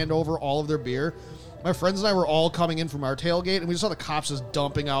to hand over all of their beer. My friends and I were all coming in from our tailgate, and we just saw the cops just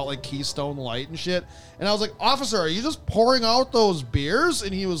dumping out like Keystone Light and shit. And I was like, "Officer, are you just pouring out those beers?"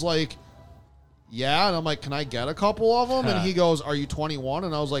 And he was like, "Yeah." And I'm like, "Can I get a couple of them?" And he goes, "Are you 21?"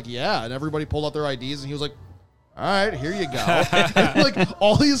 And I was like, "Yeah." And everybody pulled out their IDs, and he was like, all right, here you go. And, like,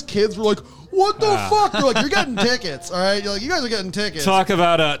 all these kids were like, what the fuck? They're like, you're getting tickets, all right? You're like, you guys are getting tickets. Talk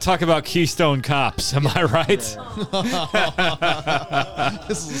about Keystone Cops. Am I right?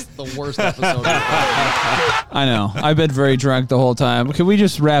 This is the worst episode. I know. I've been very drunk the whole time. Can we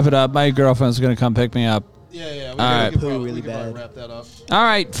just wrap it up? My girlfriend's going to come pick me up. Yeah. We can probably wrap that up. All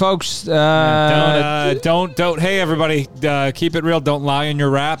right, folks. Don't. Hey, everybody. Keep it real. Don't lie in your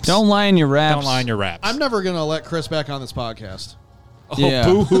raps. Don't lie in your raps. Don't lie in your raps. I'm never going to let Chris back on this podcast.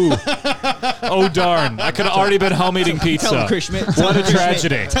 Oh, boo-hoo. Oh, darn. I could have already been home eating pizza. Tell him, Chris Schmidt. What a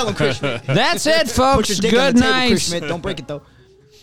tragedy. Tell him, Chris Schmidt. That's it, folks. Put your dick Good on the table, night. Chris Schmidt. Don't break it, though.